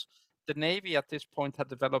because the Navy at this point had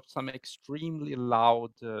developed some extremely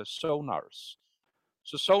loud sonars.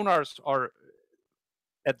 So sonars are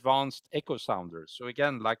advanced echo sounders. So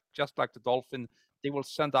again, just like the dolphin, they will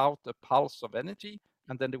send out a pulse of energy,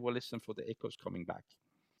 and then they will listen for the echoes coming back.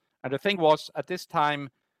 And the thing was, at this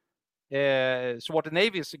time, so what the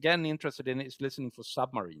Navy is again interested in is listening for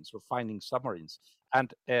submarines, or finding submarines.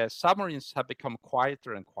 And submarines have become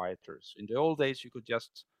quieter and quieter. So in the old days, you could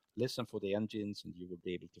just listen for the engines and you would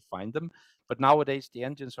be able to find them. But nowadays, the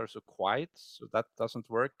engines are so quiet, so that doesn't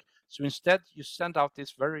work. So instead, you send out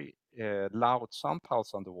this very loud sound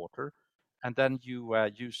pulse underwater, and then you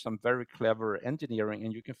use some very clever engineering,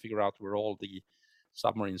 and you can figure out where all the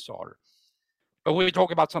submarines are. But we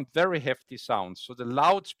talk about some very hefty sounds. So the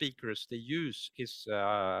loudspeakers they use is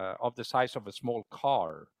of the size of a small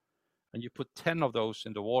car. And you put 10 of those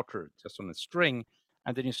in the water just on a string,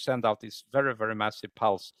 and then you send out this very, very massive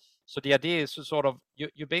pulse. So the idea is to sort of,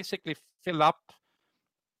 you basically fill up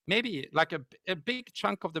maybe like a big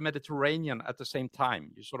chunk of the Mediterranean at the same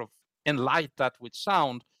time. You sort of enlight that with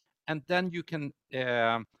sound, and then you can,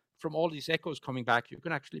 from all these echoes coming back, you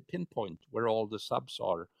can actually pinpoint where all the subs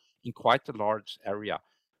are in quite a large area.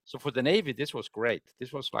 So for the Navy, this was great.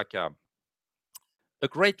 This was like a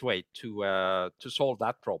great way to solve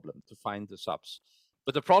that problem, to find the subs.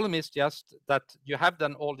 But the problem is just that you have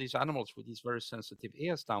then all these animals with these very sensitive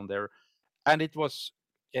ears down there, and it was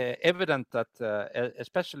evident that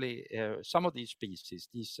especially some of these species,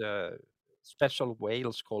 these special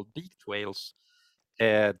whales called beaked whales,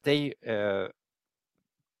 they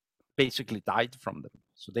basically died from them.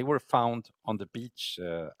 So they were found on the beach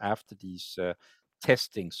after these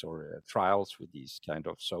testings or trials with these kind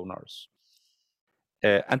of sonars.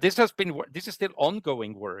 And this is still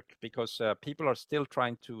ongoing work, because people are still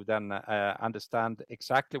trying to then understand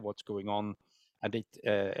exactly what's going on, and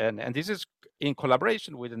and this is in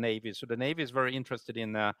collaboration with the Navy. So the Navy is very interested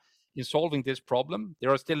in solving this problem. They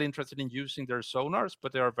are still interested in using their sonars,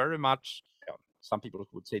 but they are very much, some people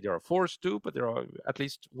would say they are forced to, but they are at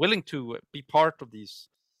least willing to be part of these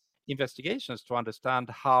investigations to understand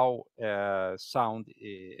how sound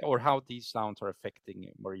or how these sounds are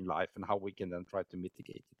affecting marine life, and how we can then try to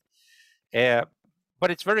mitigate it.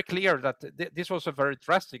 But it's very clear that this was a very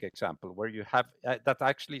drastic example where you have that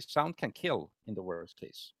actually sound can kill in the worst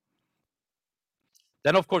case.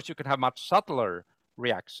 Then, of course, you can have much subtler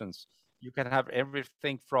reactions. You can have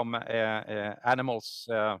everything from animals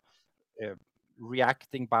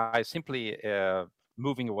reacting by simply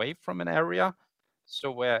moving away from an area.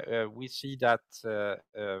 So we see that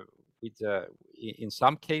in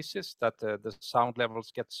some cases that the sound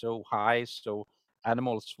levels get so high, so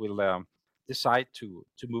animals will decide to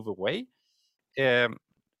move away.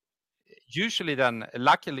 Usually, then,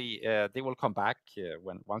 luckily, they will come back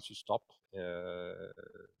once you stop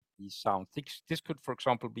these sounds. This could, for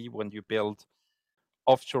example, be when you build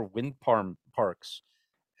offshore wind parks.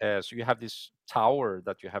 So you have this tower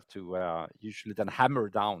that you have to usually then hammer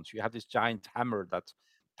down. So you have this giant hammer that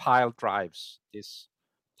pile drives this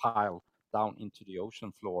pile down into the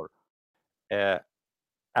ocean floor.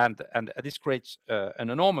 And this creates an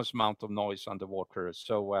enormous amount of noise underwater.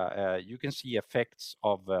 So you can see effects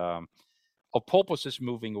of porpoises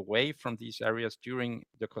moving away from these areas during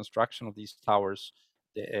the construction of these towers.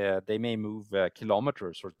 They may move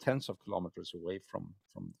kilometers or tens of kilometers away from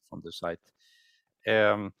the site.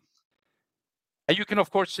 And you can,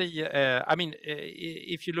 of course, see, I mean,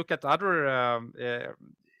 if you look at other,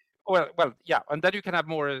 yeah, and then you can have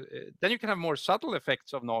more subtle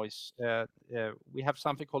effects of noise. We have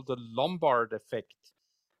something called the Lombard effect.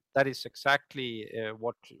 That is exactly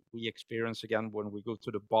what we experience again when we go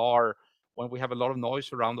to the bar. When we have a lot of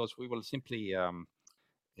noise around us, we will simply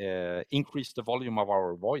increase the volume of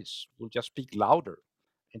our voice. We'll just speak louder.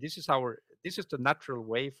 And this is the natural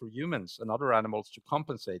way for humans and other animals to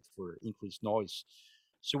compensate for increased noise.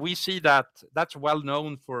 So we see that that's well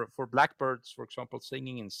known for blackbirds, for example,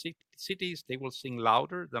 singing in cities. They will sing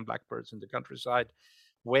louder than blackbirds in the countryside.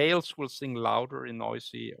 Whales will sing louder in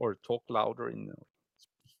noisy, or talk louder and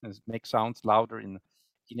make sounds louder in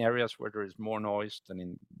areas where there is more noise than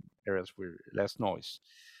in areas where less noise.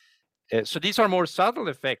 So these are more subtle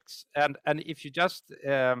effects, and if you just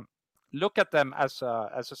look at them as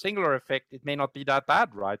a singular effect, it may not be that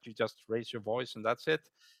bad, right? You just raise your voice and that's it.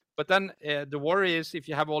 But then the worry is if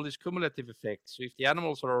you have all these cumulative effects. So if the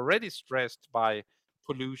animals are already stressed by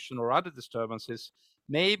pollution or other disturbances,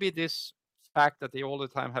 maybe this fact that they all the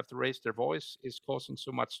time have to raise their voice is causing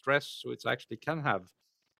so much stress, so it actually can have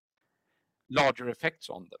larger effects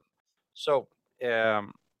on them. So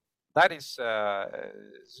that is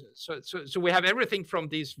so we have everything from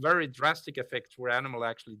these very drastic effects where animals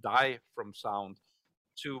actually die from sound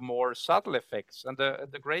to more subtle effects. And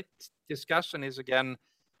the great discussion is again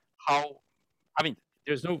how, I mean,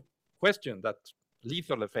 there's no question that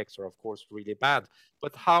lethal effects are of course really bad,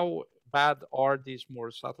 but how bad are these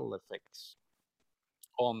more subtle effects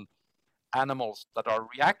on animals that are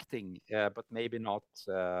reacting, but maybe not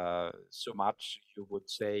so much. You would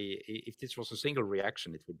say if this was a single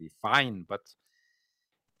reaction, it would be fine. But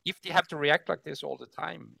if they have to react like this all the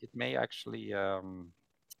time, it may actually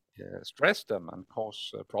stress them and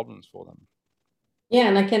cause problems for them. Yeah,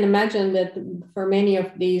 and I can imagine that for many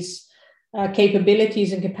of these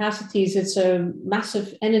capabilities and capacities, it's a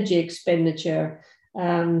massive energy expenditure.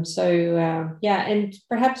 Yeah, and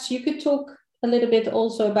perhaps you could talk a little bit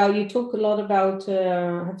also about, you talk a lot about,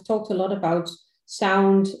 have talked a lot about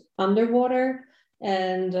sound underwater.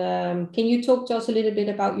 And can you talk to us a little bit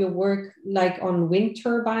about your work, like on wind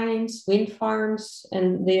turbines, wind farms,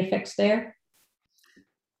 and the effects there?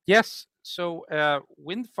 Yes. So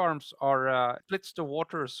wind farms are splits the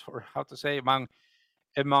waters, or how to say, among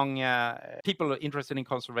people interested in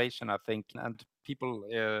conservation, I think, and people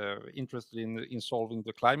interested in solving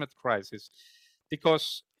the climate crisis,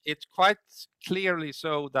 because it's quite clearly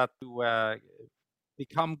so that to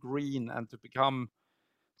become green and to become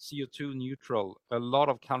CO2 neutral, a lot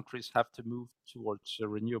of countries have to move towards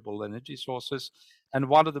renewable energy sources. And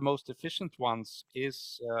one of the most efficient ones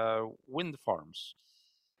is wind farms.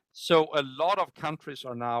 So a lot of countries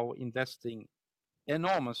are now investing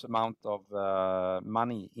enormous amount of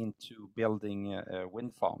money into building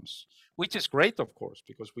wind farms, which is great, of course,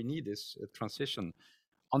 because we need this transition.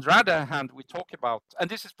 On the other hand, we talk about, and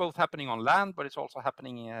this is both happening on land, but it's also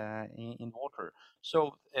happening in water.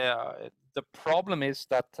 So the problem is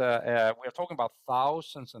that we are talking about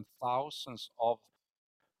thousands and thousands of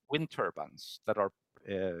wind turbines that are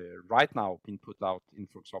right now being put out in,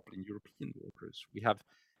 for example, in European waters. We have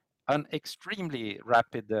an extremely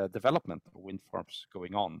rapid development of wind farms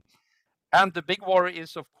going on. And the big worry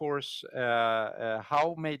is, of course,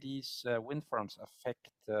 how may these wind farms affect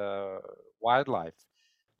wildlife?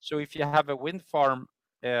 So if you have a wind farm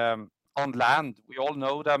on land, we all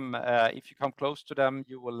know them. If you come close to them,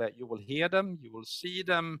 you will hear them, you will see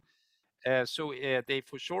them. So they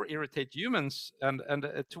for sure irritate humans. And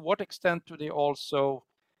to what extent do they also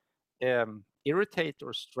irritate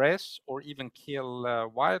or stress or even kill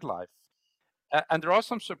wildlife? And there are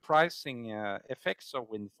some surprising effects of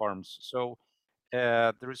wind farms. So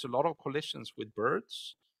there is a lot of collisions with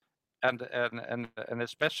birds, and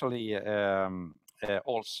especially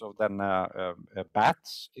also then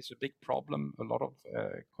bats is a big problem. A lot of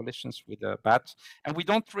collisions with bats, and we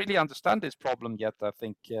don't really understand this problem yet. I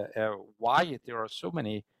think why there are so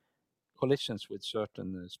many collisions with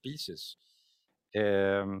certain species.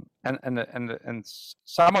 And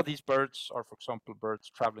some of these birds are, for example,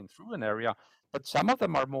 birds traveling through an area, but some of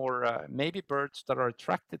them are more maybe birds that are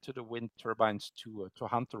attracted to the wind turbines to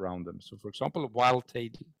hunt around them. So, for example,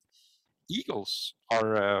 wild-tailed eagles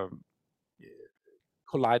are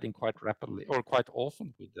colliding quite rapidly or quite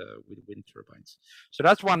often with wind turbines. So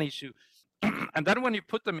that's one issue. And then when you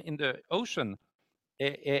put them in the ocean,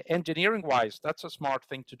 engineering-wise, that's a smart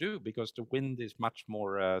thing to do because the wind is much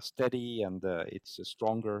more steady and it's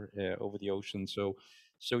stronger over the ocean. So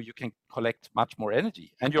you can collect much more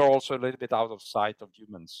energy, and you're also a little bit out of sight of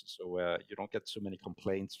humans. So you don't get so many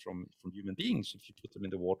complaints from human beings if you put them in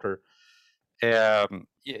the water.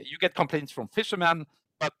 You get complaints from fishermen,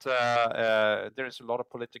 but there is a lot of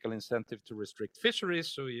political incentive to restrict fisheries.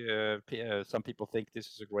 So some people think this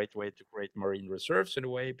is a great way to create marine reserves in a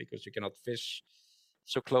way, because you cannot fish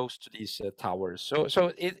so close to these towers.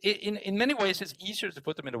 So in many ways, it's easier to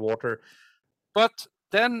put them in the water. But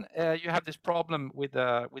then you have this problem with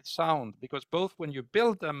sound, because both when you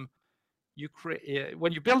build them, you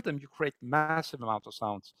create massive amount of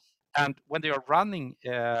sounds, and when they are running,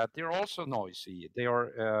 they're also noisy.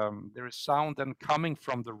 There is sound then coming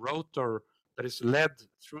from the rotor that is led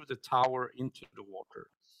through the tower into the water.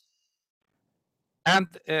 And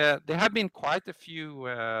there have been quite a few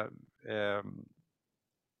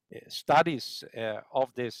studies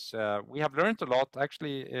of this. We have learned a lot.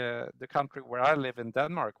 Actually, the country where I live in,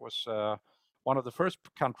 Denmark, was one of the first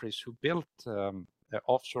countries who built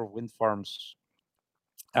offshore wind farms,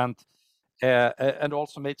 and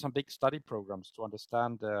also made some big study programs to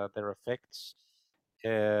understand their effects.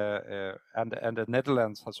 And the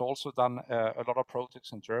Netherlands has also done a lot of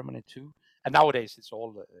projects in Germany too. And nowadays it's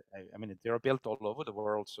all, I mean, they are built all over the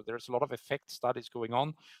world. So there's a lot of effect studies going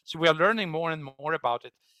on. So we are learning more and more about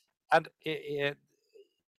it. And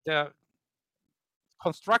the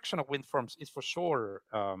construction of wind farms is for sure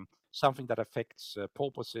something that affects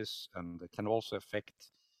porpoises, and can also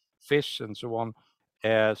affect fish and so on.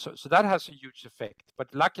 So that has a huge effect.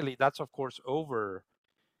 But luckily, that's of course over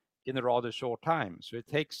in a rather short time. So it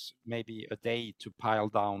takes maybe a day to pile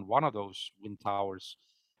down one of those wind towers.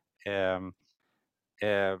 So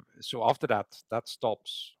after that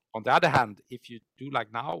stops. On the other hand, if you do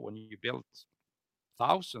like now, when you build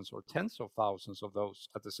thousands or tens of thousands of those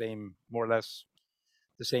at the same, more or less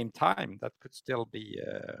the same time, that could still be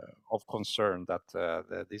of concern. That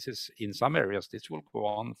this is, in some areas, this will go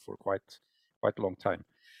on for quite a long time.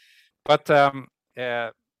 But that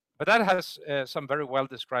has some very well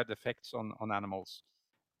described effects on animals.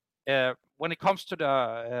 When it comes to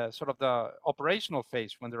the sort of the operational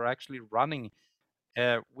phase, when they're actually running,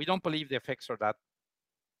 we don't believe the effects are that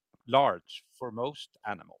large for most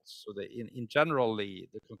animals. So in general, the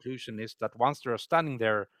conclusion is that once they're standing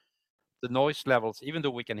there, the noise levels, even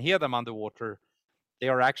though we can hear them underwater, they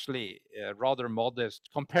are actually rather modest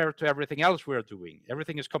compared to everything else we're doing.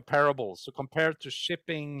 Everything is comparable. So compared to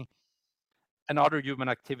shipping and other human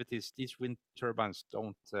activities, these wind turbines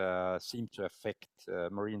don't seem to affect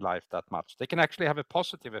marine life that much. They can actually have a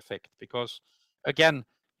positive effect because, again,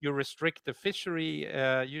 you restrict the fishery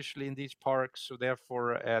usually in these parks, so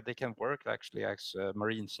therefore they can work actually as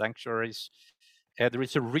marine sanctuaries. There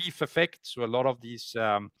is a reef effect, so a lot of these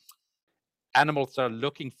animals are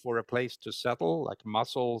looking for a place to settle, like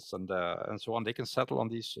mussels and so on. They can settle on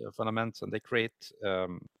these filaments, and they create a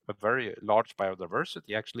very large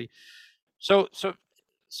biodiversity actually. So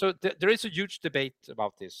there is a huge debate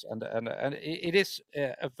about this, and it is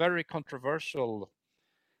a very controversial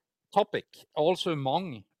topic also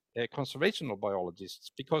among conservational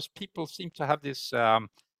biologists, because people seem to have this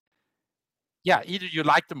either you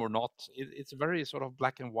like them or not. It's a very sort of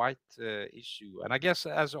black and white issue, and I guess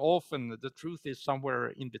as often the truth is somewhere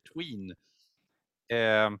in between.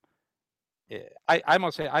 I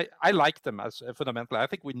must say I like them as fundamentally. I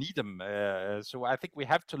think we need them, so I think we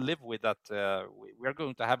have to live with that. We're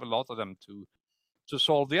going to have a lot of them to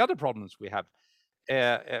solve the other problems we have.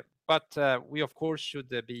 But we of course should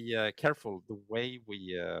be careful the way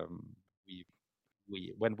we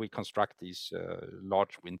when we construct these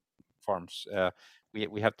large wind farms.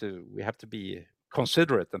 We have to be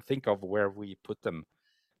considerate and think of where we put them,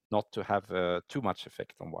 not to have too much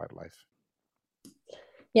effect on wildlife.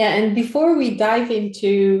 Yeah, and before we dive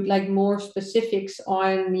into like more specifics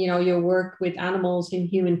on your work with animals in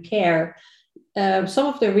human care, some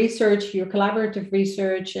of the research, your collaborative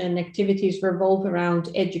research and activities revolve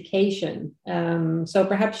around education. So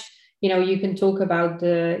perhaps you can talk about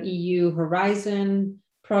the EU Horizon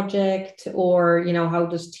project, or how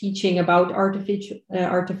does teaching about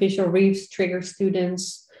artificial reefs trigger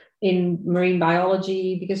students in marine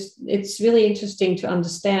biology, because it's really interesting to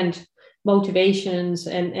understand motivations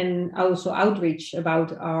and also outreach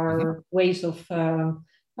about our ways of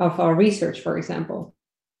our research, for example.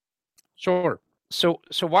 Sure. So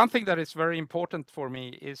one thing that is very important for me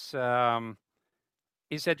is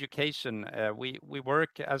education. We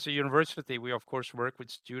work as a university. We of course work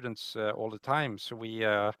with students all the time. So we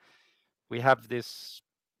have this.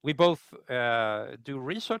 We both do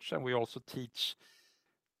research and we also teach.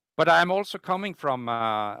 But I'm also coming from.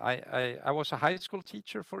 I was a high school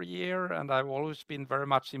teacher for a year, and I've always been very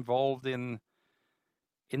much involved in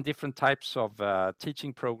different types of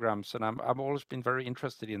teaching programs, and I've always been very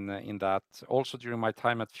interested in that. Also during my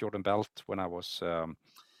time at Fjord and Belt, when I was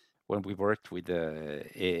when we worked with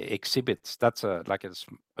exhibits. That's like a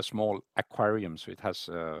small aquarium, so it has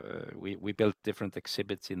we built different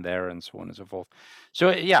exhibits in there and so on and so forth.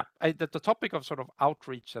 So yeah, the topic of sort of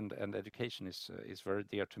outreach and education is very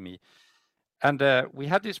dear to me. And we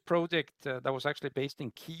had this project that was actually based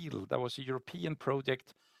in Kiel. That was a European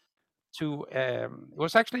project. It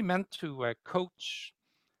was actually meant to coach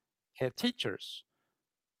teachers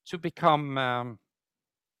to become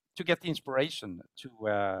to get the inspiration to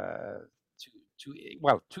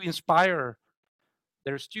inspire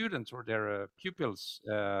their students or their pupils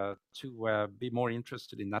to be more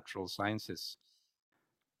interested in natural sciences.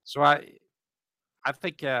 So I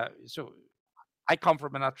think so. I come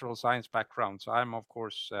from a natural science background, so I'm of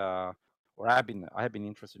course. Or I have been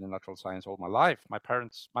interested in natural science all my life. My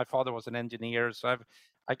father was an engineer, so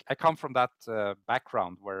I come from that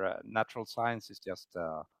background where natural science is just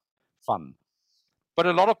fun. But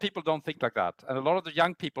a lot of people don't think like that, and a lot of the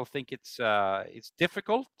young people think it's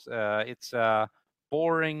difficult, it's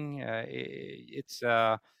boring, it's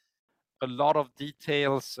a lot of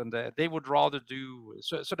details, and they would rather do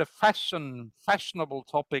so the fashionable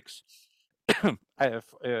topics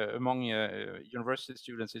among university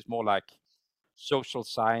students is more like social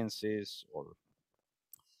sciences, or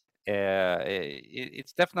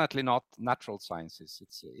it's definitely not natural sciences.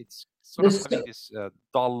 It's sort of having this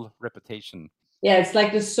dull reputation. Yeah, it's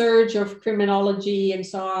like the surge of criminology and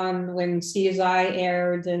so on when CSI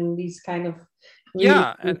aired, and these kind of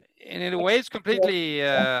and in a way it's completely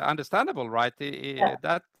understandable, right?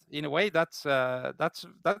 That in a way that's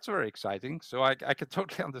very exciting. So I can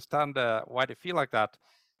totally understand why they feel like that.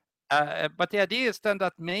 But the idea is then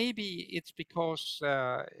that maybe it's because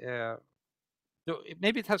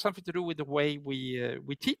maybe it has something to do with the way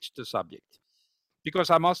we teach the subject. Because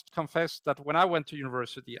I must confess that when I went to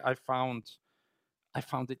university, I found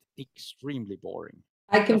it extremely boring.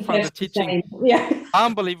 I found the confess the teaching same. Yeah.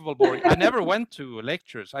 unbelievable boring. I never went to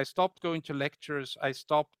lectures. I stopped going to lectures. I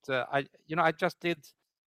stopped. I just did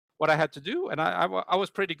what I had to do, and I was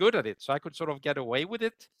pretty good at it, so I could sort of get away with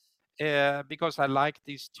it because I liked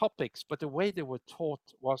these topics. But the way they were taught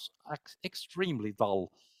was extremely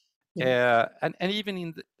dull. And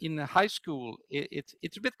even in high school,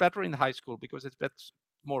 it's a bit better in high school because it's a bit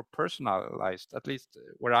more personalized. At least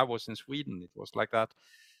where I was in Sweden, it was like that.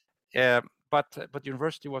 But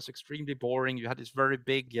university was extremely boring. You had these very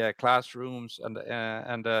big classrooms, and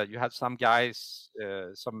you had some guys,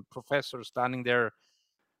 some professors standing there.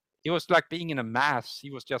 It was like being in a mass.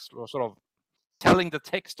 He was just sort of telling the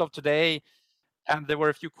text of today, and there were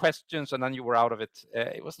a few questions, and then you were out of it.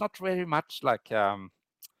 It was not very much like.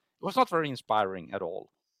 It was not very inspiring at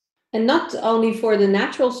all. And not only for the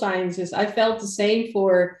natural sciences, I felt the same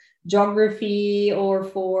for geography or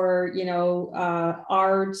for,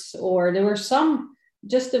 arts, or there were some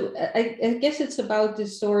just, I guess it's about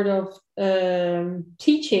this sort of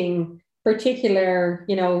teaching particular,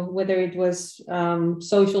 whether it was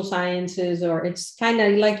social sciences, or it's kind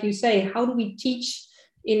of like you say, how do we teach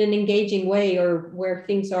in an engaging way, or where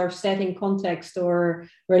things are set in context or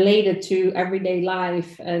related to everyday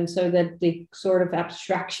life, and so that the sort of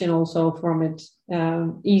abstraction also from it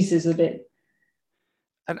eases a bit.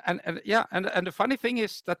 And yeah, and the funny thing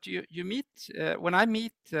is that you meet when I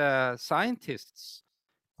meet scientists,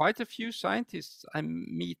 quite a few scientists I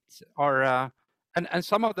meet are and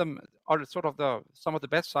some of them are sort of some of the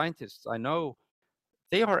best scientists I know.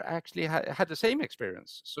 They are actually had the same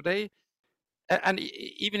experience. So they and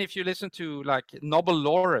even if you listen to like Nobel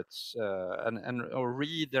laureates and or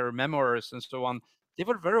read their memoirs and so on, they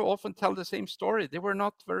will very often tell the same story. They were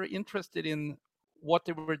not very interested in what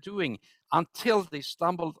they were doing until they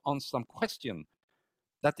stumbled on some question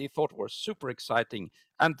that they thought were super exciting,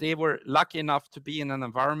 and they were lucky enough to be in an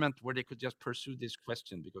environment where they could just pursue this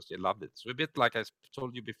question because they loved it. So a bit like I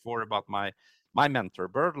told you before about my mentor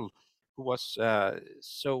Bertel, who was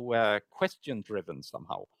so question driven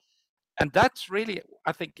somehow. And that's really,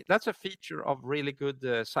 I think that's a feature of really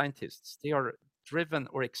good scientists. They are driven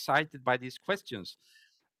or excited by these questions.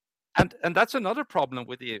 And that's another problem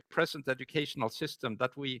with the present educational system,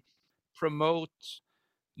 that we promote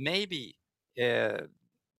maybe the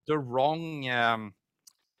wrong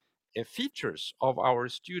features of our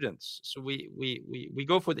students. So we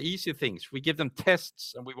go for the easy things. We give them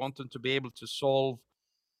tests, and we want them to be able to solve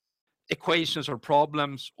equations or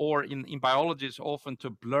problems, or in biology is often to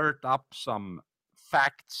blurt up some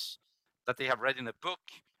facts that they have read in a book.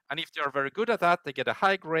 And if they are very good at that, they get a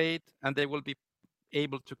high grade, and they will be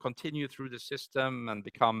able to continue through the system and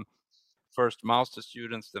become first master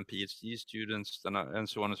students, then PhD students, then and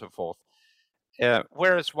so on and so forth.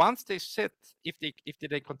 Whereas once they sit, if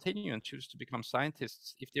they continue and choose to become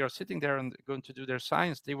scientists, if they are sitting there and going to do their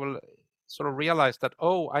science, they will sort of realize that,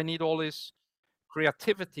 oh, I need all this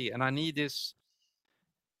creativity, and I need this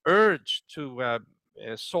urge to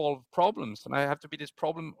solve problems, and I have to be this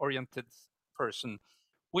problem-oriented person,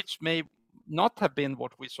 which may not have been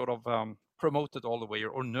what we sort of promoted all the way,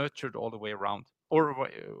 or nurtured all the way around, or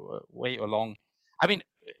way along. I mean,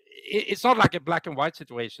 it's not like a black and white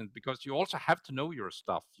situation, because you also have to know your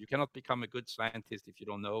stuff. You cannot become a good scientist if you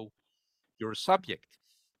don't know your subject.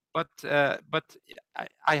 But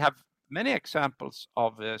I have many examples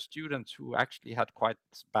of students who actually had quite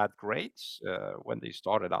bad grades when they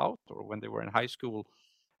started out or when they were in high school,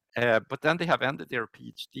 but then they have ended their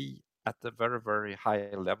PhD at a very, very high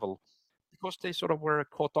level because they sort of were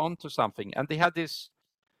caught on to something, and they had this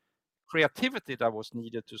creativity that was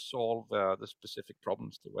needed to solve the specific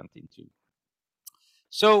problems they went into.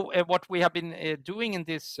 So what we have been doing in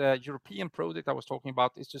this European project I was talking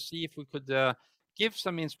about is to see if we could give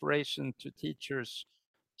some inspiration to teachers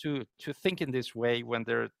to think in this way when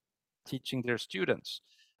they're teaching their students,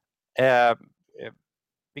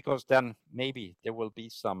 because then maybe there will be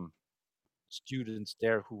some students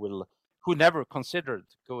there who never considered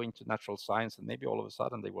going to natural science, and maybe all of a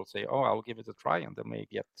sudden they will say, oh, I'll give it a try, and they may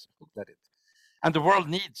get hooked at it. And the world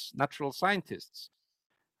needs natural scientists.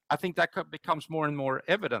 I think that becomes more and more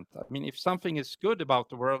evident. I mean, if something is good about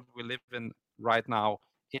the world we live in right now,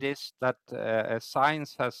 it is that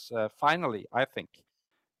science has finally, I think,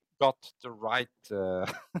 got the right,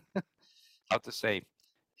 how to say,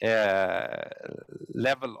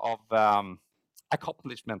 level of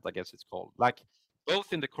accomplishment, I guess it's called. Like,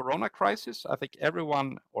 both in the corona crisis, I think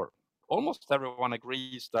everyone, or almost everyone,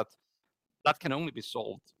 agrees that that can only be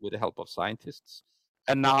solved with the help of scientists.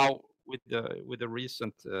 And now with the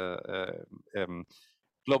recent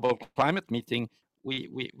global climate meeting,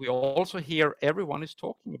 we also hear everyone is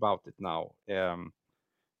talking about it now.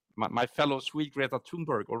 my fellow Swede Greta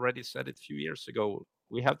Thunberg already said it a few years ago.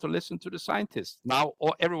 We have to listen to the scientists. Now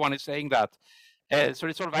everyone is saying that. So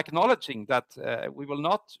it's sort of acknowledging that we will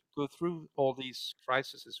not go through all these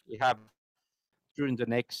crises we have during the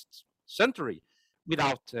next century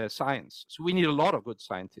without science. So we need a lot of good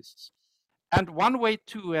scientists. And one way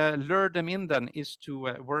to lure them in then is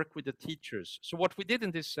to work with the teachers. So what we did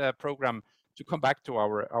in this program, to come back to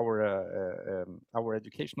our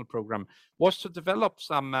educational program, was to develop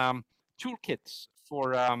some toolkits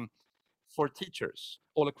for teachers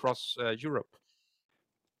all across Europe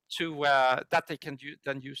to that they can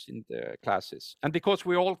then use in the classes. And because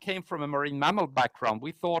we all came from a marine mammal background,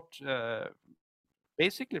 we thought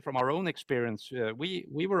basically from our own experience,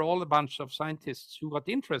 we were all a bunch of scientists who got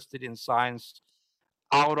interested in science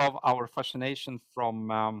out of our fascination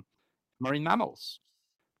from marine mammals.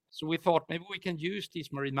 So we thought maybe we can use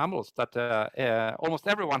these marine mammals that almost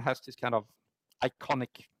everyone has this kind of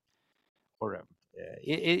iconic, or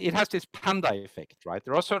it has this panda effect, right?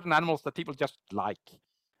 There are certain animals that people just like,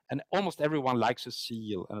 and almost everyone likes a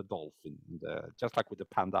seal and a dolphin, just like with the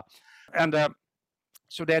panda. And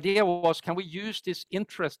so the idea was, can we use this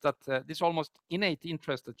interest that this almost innate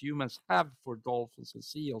interest that humans have for dolphins and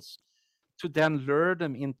seals to then lure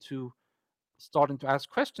them into starting to ask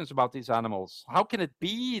questions about these animals? How can it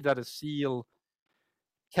be that a seal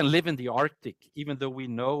can live in the Arctic, even though we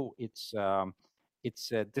know it's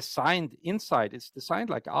designed inside? It's designed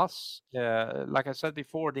like us. Like I said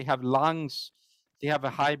before, they have lungs, they have a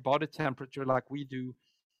high body temperature like we do,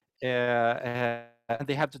 and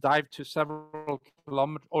they have to dive to several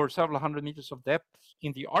kilometers or several hundred meters of depth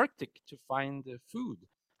in the Arctic to find food.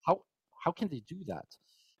 How can they do that?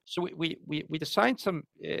 So we designed some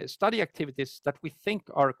study activities that we think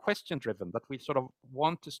are question driven, that we sort of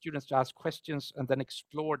want the students to ask questions and then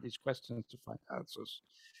explore these questions to find answers,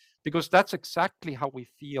 because that's exactly how we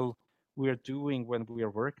feel we're doing when we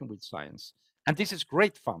are working with science. And this is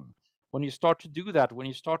great fun. When you start to do that, when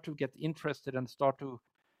you start to get interested and start to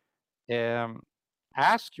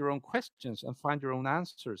ask your own questions and find your own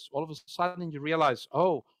answers, all of a sudden you realize,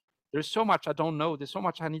 oh, there's so much I don't know, there's so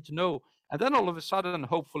much I need to know. And then all of a sudden,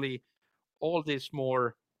 hopefully, all this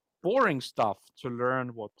more boring stuff to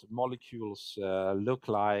learn what molecules look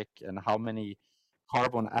like and how many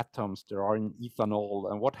carbon atoms there are in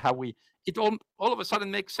ethanol and what have we, it all of a sudden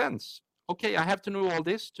makes sense. Okay, I have to know all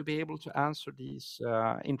this to be able to answer these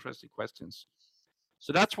interesting questions.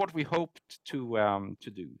 So that's what we hoped to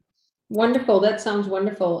do. Wonderful. That sounds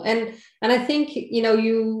wonderful. And I think,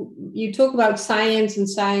 you talk about science, and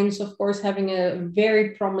science, of course, having a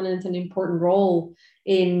very prominent and important role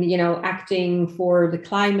in, acting for the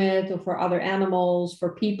climate or for other animals,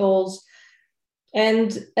 for peoples.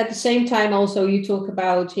 And at the same time, also, you talk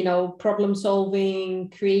about, problem solving,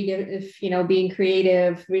 creative, being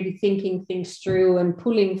creative, really thinking things through and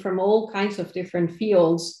pulling from all kinds of different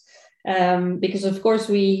fields. Because, of course,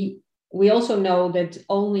 we also know that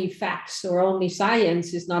only facts or only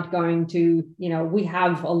science is not going to, we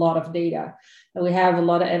have a lot of data, we have a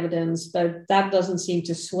lot of evidence, but that doesn't seem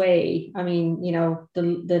to sway. I mean,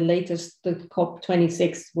 the latest, the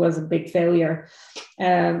COP26 was a big failure.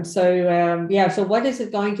 So what is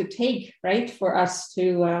it going to take, right, for us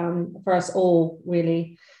for us all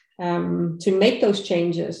really to make those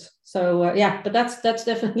changes? So but that's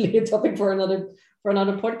definitely a topic for another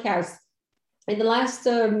podcast. In the last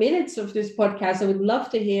minutes of this podcast, I would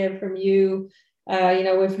love to hear from you.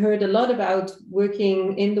 We've heard a lot about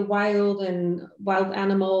working in the wild and wild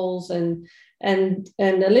animals, and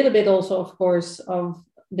a little bit also, of course, of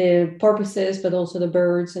the porpoises, but also the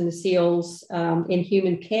birds and the seals in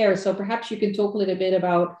human care. So perhaps you can talk a little bit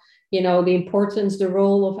about, the importance, the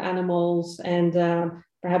role of animals, and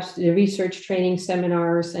perhaps the research training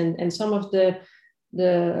seminars and some of the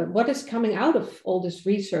what is coming out of all this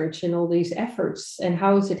research and all these efforts, and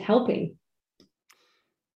how is it helping?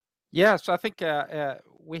 Yes, I think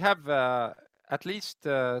we have at least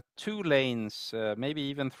 2 lanes, maybe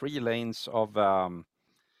even 3 lanes of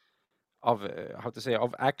of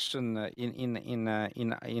action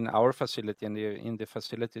in our facility and in the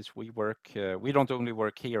facilities we work. We don't only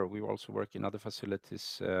work here; we also work in other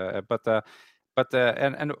facilities. And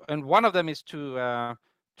one of them is to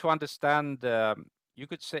understand. You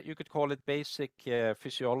could call it basic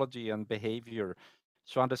physiology and behavior.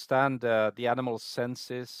 So understand the animal's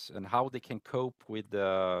senses and how they can cope with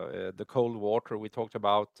the cold water we talked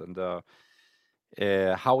about, and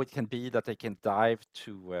how it can be that they can dive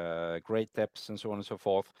to great depths and so on and so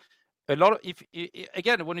forth. A lot of,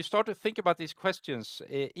 again, when you start to think about these questions,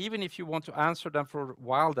 even if you want to answer them for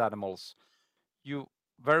wild animals, you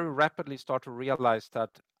very rapidly start to realize that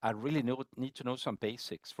I really need to know some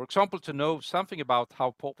basics. For example, to know something about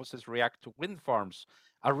how porpoises react to wind farms,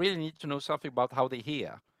 I really need to know something about how they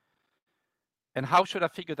hear. And how should I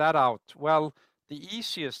figure that out? Well, the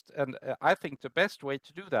easiest and I think the best way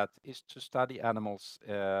to do that is to study animals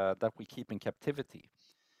that we keep in captivity.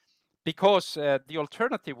 Because the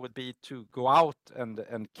alternative would be to go out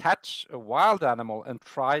and catch a wild animal and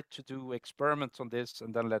try to do experiments on this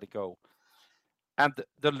and then let it go. And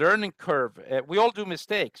the learning curve, we all do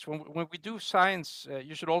mistakes. When we do science,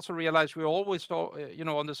 you should also realize we're always,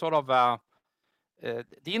 on the sort of, the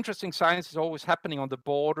interesting science is always happening on the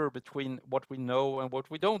border between what we know and what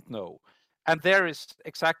we don't know. And there is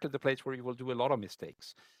exactly the place where you will do a lot of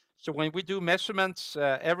mistakes. So when we do measurements,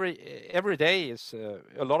 every day is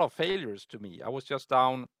a lot of failures to me. I was just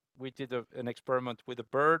down, we did an experiment with a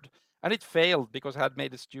bird, and it failed because I had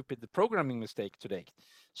made a stupid programming mistake today.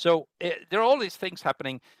 So there are all these things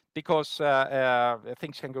happening because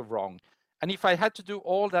things can go wrong. And if I had to do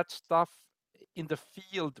all that stuff in the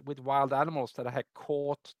field with wild animals that I had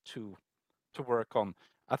caught to work on,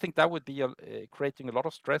 I think that would be creating a lot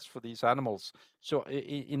of stress for these animals. So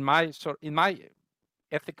in my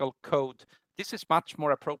ethical code, this is much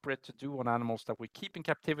more appropriate to do on animals that we keep in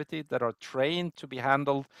captivity, that are trained to be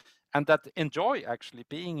handled, and that enjoy actually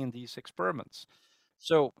being in these experiments.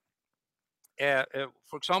 So,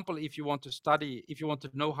 for example, if you want to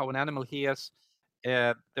know how an animal hears,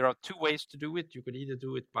 there are two ways to do it. You can either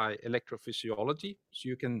do it by electrophysiology, so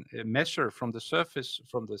you can measure from the surface,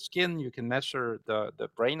 from the skin, you can measure the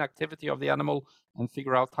brain activity of the animal and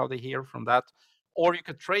figure out how they hear from that. Or you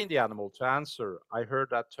could train the animal to answer, I heard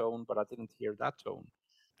that tone, but I didn't hear that tone.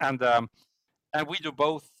 And we do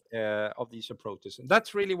both of these approaches. And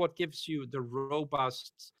that's really what gives you the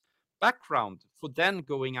robust background for then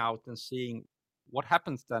going out and seeing what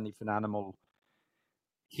happens then if an animal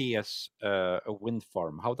hears a wind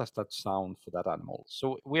farm. How does that sound for that animal?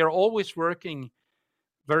 So we are always working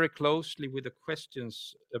very closely with the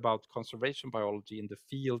questions about conservation biology in the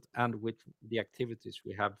field and with the activities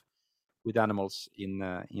we have with animals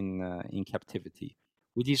in captivity.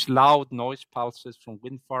 With these loud noise pulses from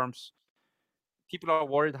wind farms, people are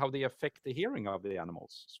worried how they affect the hearing of the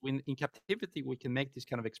animals. So in captivity, we can make these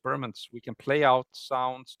kind of experiments. We can play out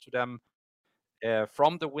sounds to them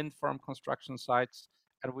from the wind farm construction sites,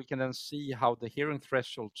 and we can then see how the hearing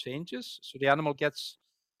threshold changes. So the animal gets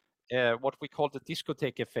what we call the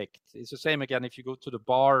discotheque effect. It's the same again if you go to the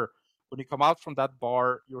bar. When you come out from that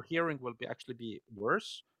bar, your hearing will actually be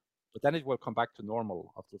worse, but then it will come back to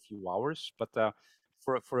normal after a few hours. But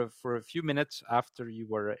for a few minutes after you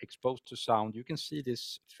were exposed to sound, you can see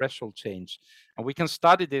this threshold change, and we can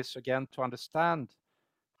study this again to understand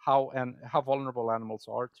how vulnerable animals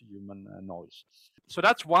are to human noise. So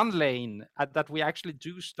that's one lane that we actually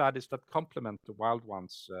do studies that complement the wild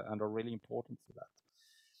ones and are really important for that.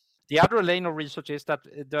 The other lane of research is that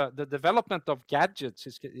the development of gadgets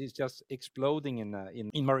is just exploding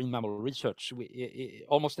in marine mammal research.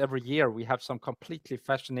 Almost every year we have some completely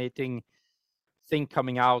fascinating thing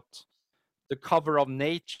coming out. The cover of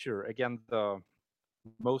Nature, again, the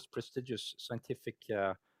most prestigious scientific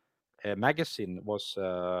magazine, was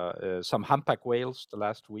some humpback whales the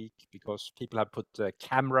last week because people have put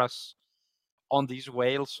cameras on these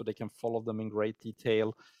whales so they can follow them in great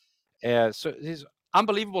detail. So it is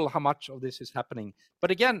unbelievable how much of this is happening.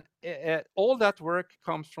 But again, all that work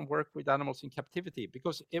comes from work with animals in captivity,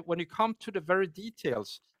 because when you come to the very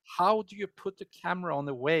details, how do you put the camera on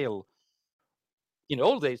a whale? In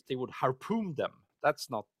old days, they would harpoon them. That's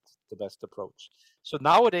not the best approach. So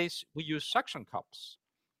nowadays, we use suction cups.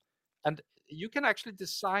 And you can actually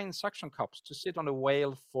design suction cups to sit on a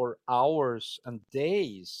whale for hours and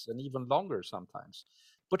days and even longer sometimes.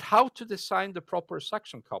 But how to design the proper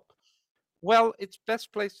suction cup? Well, its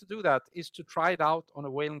best place to do that is to try it out on a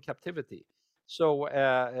whale in captivity. So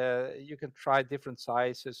you can try different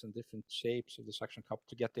sizes and different shapes of the suction cup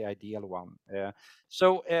to get the ideal one.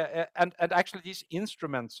 And actually these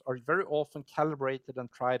instruments are very often calibrated and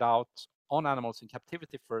tried out on animals in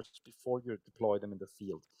captivity first before you deploy them in the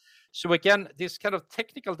field. So again, this kind of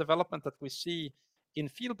technical development that we see in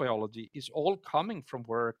field biology is all coming from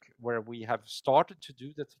work where we have started to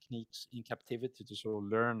do the techniques in captivity to sort of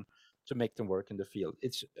learn to make them work in the field.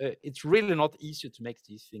 It's really not easy to make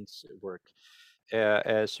these things work.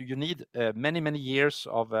 So you need many years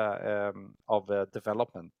of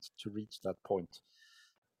development to reach that point.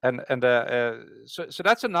 So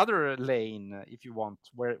that's another lane, if you want,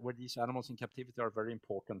 where these animals in captivity are very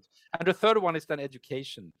important. And the third one is then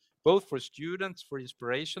education, both for students, for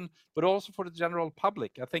inspiration, but also for the general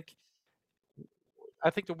public. I think I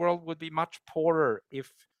think the world would be much poorer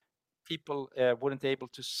if people wouldn't able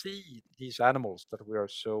to see these animals that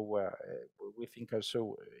we think are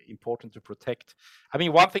so important to protect. I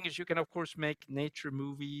mean, one thing is you can of course make nature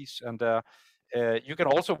movies, and you can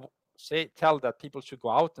also tell that people should go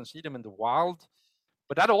out and see them in the wild,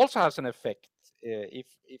 but that also has an effect.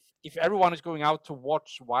 If everyone is going out to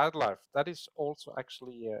watch wildlife, that is also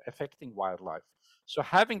actually affecting wildlife. So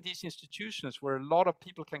having these institutions where a lot of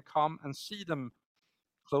people can come and see them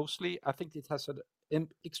closely, I think it has an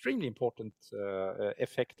extremely important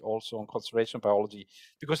effect also on conservation biology,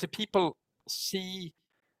 because the people see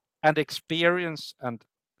and experience and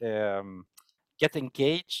get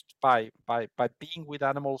engaged by being with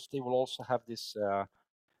animals. They will also have this.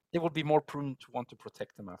 They will be more prone to want to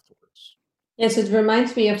protect them afterwards. Yes, it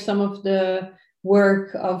reminds me of some of the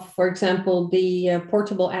work of, for example, the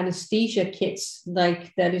portable anesthesia kits,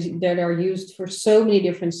 like that are used for so many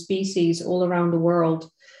different species all around the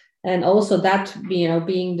world, and also that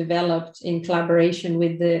being developed in collaboration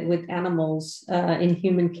with animals in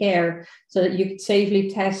human care, so that you could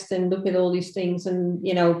safely test and look at all these things, and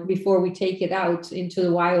before we take it out into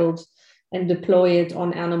the wild and deploy it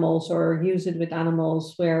on animals or use it with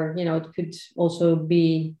animals where it could also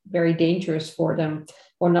be very dangerous for them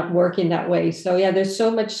or not work in that way. So yeah, there's so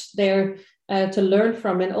much there to learn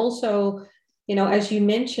from. And also, as you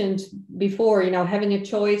mentioned before, having a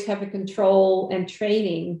choice, having control and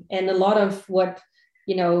training, and a lot of what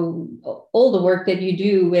all the work that you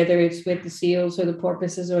do, whether it's with the seals or the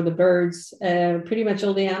porpoises or the birds, pretty much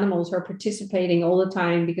all the animals are participating all the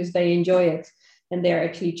time because they enjoy it. And they're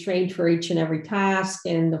actually trained for each and every task.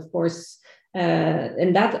 And of course,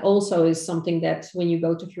 and that also is something that when you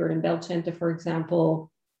go to Fjord and Belt Center, for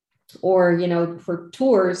example, or, for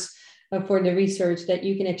tours for the research, that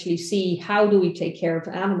you can actually see how do we take care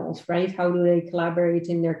of animals, right? How do they collaborate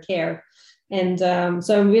in their care? And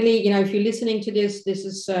so really, if you're listening to this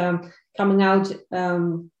is coming out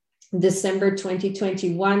December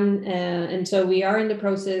 2021. And so we are in the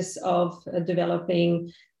process of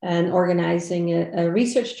developing and organizing a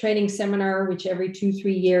research training seminar, which every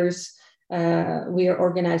 2-3 years we are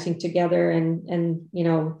organizing together. And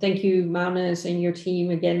thank you, Magnus, and your team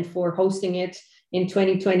again for hosting it in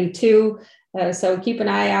 2022. So keep an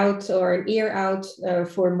eye out or an ear out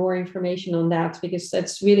for more information on that, because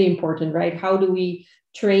that's really important, right? How do we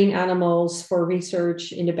train animals for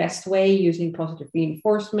research in the best way using positive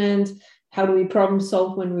reinforcement? How do we problem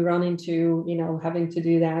solve when we run into, having to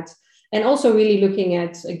do that? And also really looking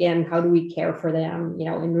at, again, how do we care for them,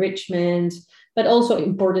 enrichment, but also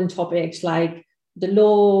important topics like the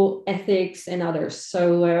law, ethics, and others.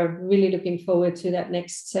 So really looking forward to that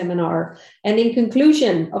next seminar. And in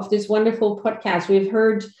conclusion of this wonderful podcast, we've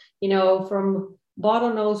heard, from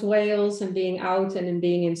bottlenose whales and being out and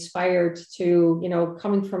being inspired to,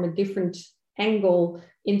 coming from a different angle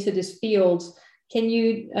into this field. Can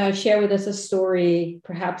you share with us a story,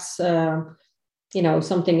 perhaps,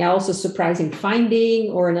 something else, a surprising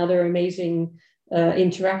finding or another amazing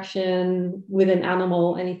interaction with an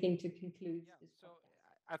animal, anything to conclude? Yeah, so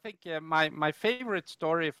I think my favorite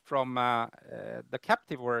story from the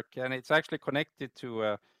captive work, and it's actually connected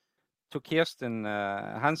to Kirsten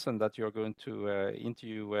Hansen that you're going to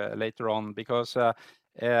interview later on, because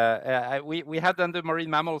we had then the marine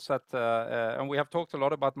mammals and we have talked a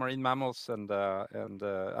lot about marine mammals and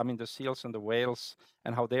I mean the seals and the whales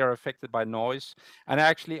and how they are affected by noise. And I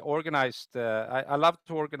actually organized. I love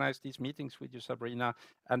to organize these meetings with you, Sabrina.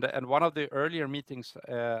 And one of the earlier meetings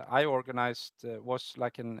I organized was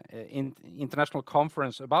like an international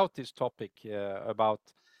conference about this topic, about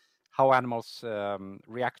how animals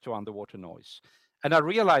react to underwater noise. And I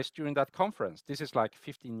realized during that conference, this is like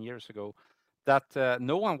 15 years ago, that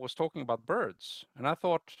no one was talking about birds. And I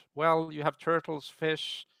thought, well, you have turtles,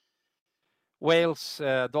 fish, whales,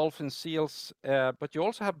 dolphins, seals, but you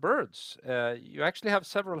also have birds. You actually have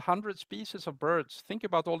several hundred species of birds. Think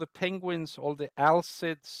about all the penguins, all the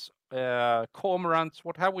alcids, cormorants,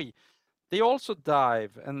 what have we. They also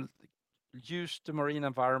dive and use the marine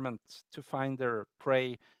environment to find their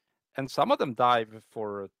prey. And some of them dive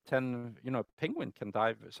for 10, penguin can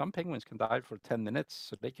dive, some penguins can dive for 10 minutes,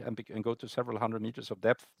 so they can go to several hundred meters of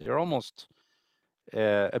depth. They're almost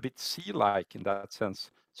a bit sea-like in that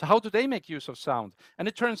sense. So how do they make use of sound? And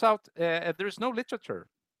it turns out there is no literature.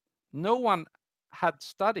 No one had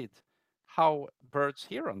studied how birds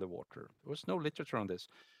hear underwater. There was no literature on this.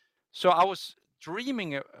 So I was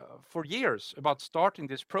dreaming for years about starting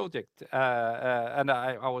this project, and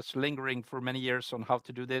I was lingering for many years on how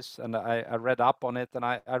to do this, and I read up on it, and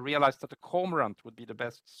I realized that the cormorant would be the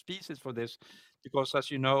best species for this, because as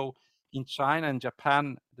you know, in China and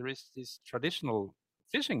Japan, there is this traditional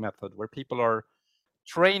fishing method where people are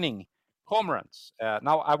training cormorants.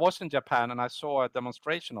 Now, I was in Japan and I saw a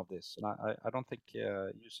demonstration of this, and I don't think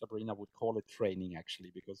you, Sabrina, would call it training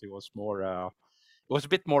actually, because it was more, it was a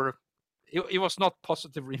bit more, it was not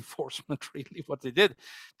positive reinforcement really what they did.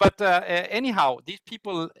 But anyhow, these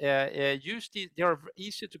people they are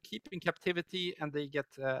easy to keep in captivity, and they get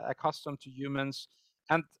accustomed to humans,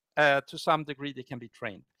 and to some degree they can be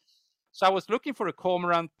trained. So I was looking for a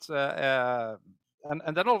cormorant,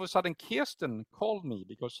 and then all of a sudden Kirsten called me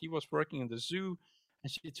because he was working in the zoo,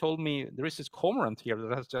 and she told me there is this cormorant here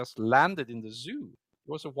that has just landed in the zoo.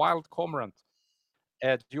 It was a wild cormorant.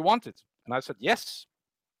 Do you want it? And I said yes.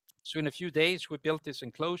 So in a few days we built this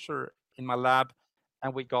enclosure in my lab,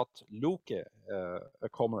 and we got Luke, a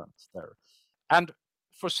cormorant there. And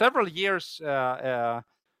for several years,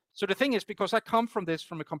 so the thing is, because I come from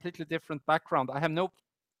a completely different background, I have no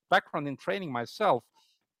background in training myself,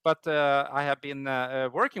 but I have been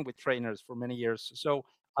working with trainers for many years. So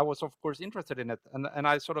I was, of course, interested in it. And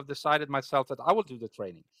I sort of decided myself that I will do the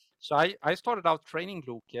training. So I started out training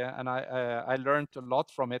Luke, and I learned a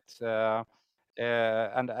lot from it.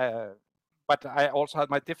 But I also had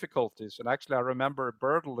my difficulties. And actually, I remember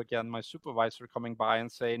Bertel, again, my supervisor, coming by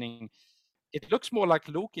and saying, "It looks more like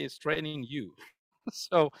Luke is training you."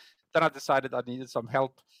 So then I decided I needed some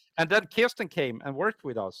help. And then Kirsten came and worked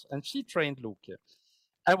with us, and she trained Luke.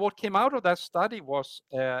 And what came out of that study was,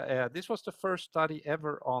 this was the first study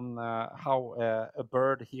ever on how a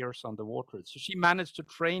bird hears underwater. So she managed to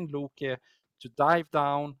train Luke to dive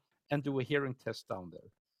down and do a hearing test down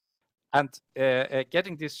there. And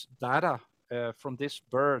getting this data from this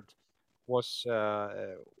bird was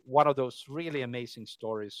one of those really amazing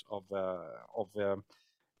stories of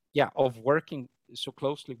working so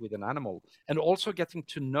closely with an animal, and also getting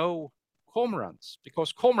to know cormorants,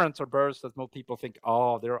 because cormorants are birds that most people think,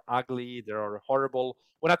 oh, they're ugly, they're horrible.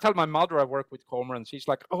 When I tell my mother I work with cormorants, she's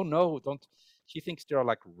like, oh no, don't. She thinks they're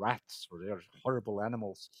like rats, or they're horrible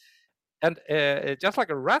animals. And just like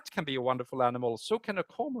a rat can be a wonderful animal, so can a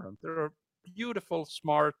cormorant. They're beautiful,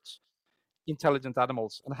 smart, intelligent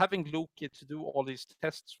animals. And having Luke to do all these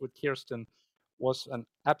tests with Kirsten was an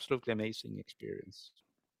absolutely amazing experience.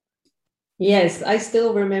 Yes, I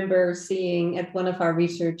still remember seeing at one of our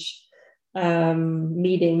research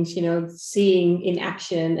meetings, seeing in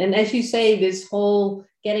action. And as you say, this whole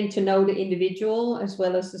getting to know the individual as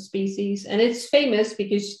well as the species. And it's famous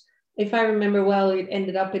because, if I remember well, it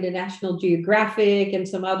ended up in the National Geographic and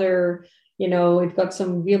some other, it got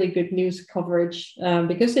some really good news coverage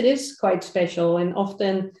because it is quite special. And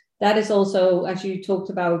often that is also, as you talked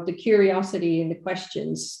about, the curiosity and the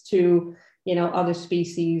questions to other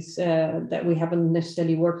species that we haven't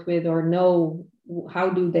necessarily worked with or know how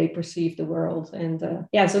do they perceive the world. And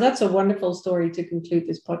so that's a wonderful story to conclude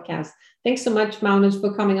this podcast. Thanks so much, Magnus,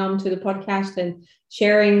 for coming on to the podcast and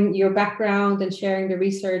sharing your background and sharing the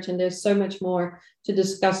research. And there's so much more to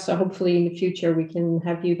discuss. So hopefully in the future we can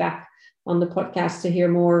have you back on the podcast to hear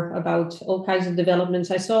more about all kinds of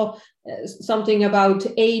developments. I saw something about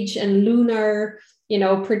age and lunar,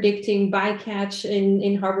 predicting bycatch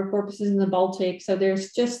in harbor porpoises in the Baltic. So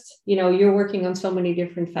there's just, you're working on so many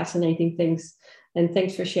different fascinating things. And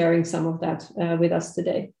thanks for sharing some of that with us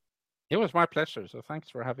today. It was my pleasure. So thanks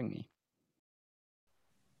for having me.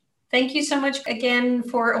 Thank you so much again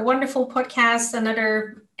for a wonderful podcast,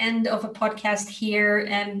 another end of a podcast here.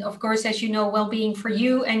 And of course, as you know, well-being for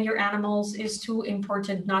you and your animals is too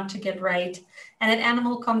important not to get right. And at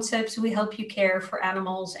Animal Concepts, we help you care for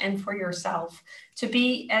animals and for yourself to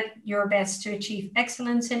be at your best to achieve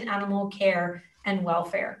excellence in animal care and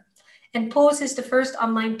welfare. And PAWS is the first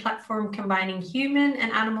online platform combining human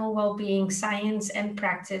and animal well-being science and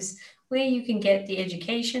practice, where you can get the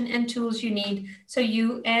education and tools you need so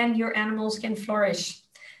you and your animals can flourish.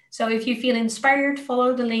 So if you feel inspired,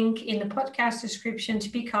 follow the link in the podcast description to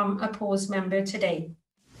become a PAWS member today.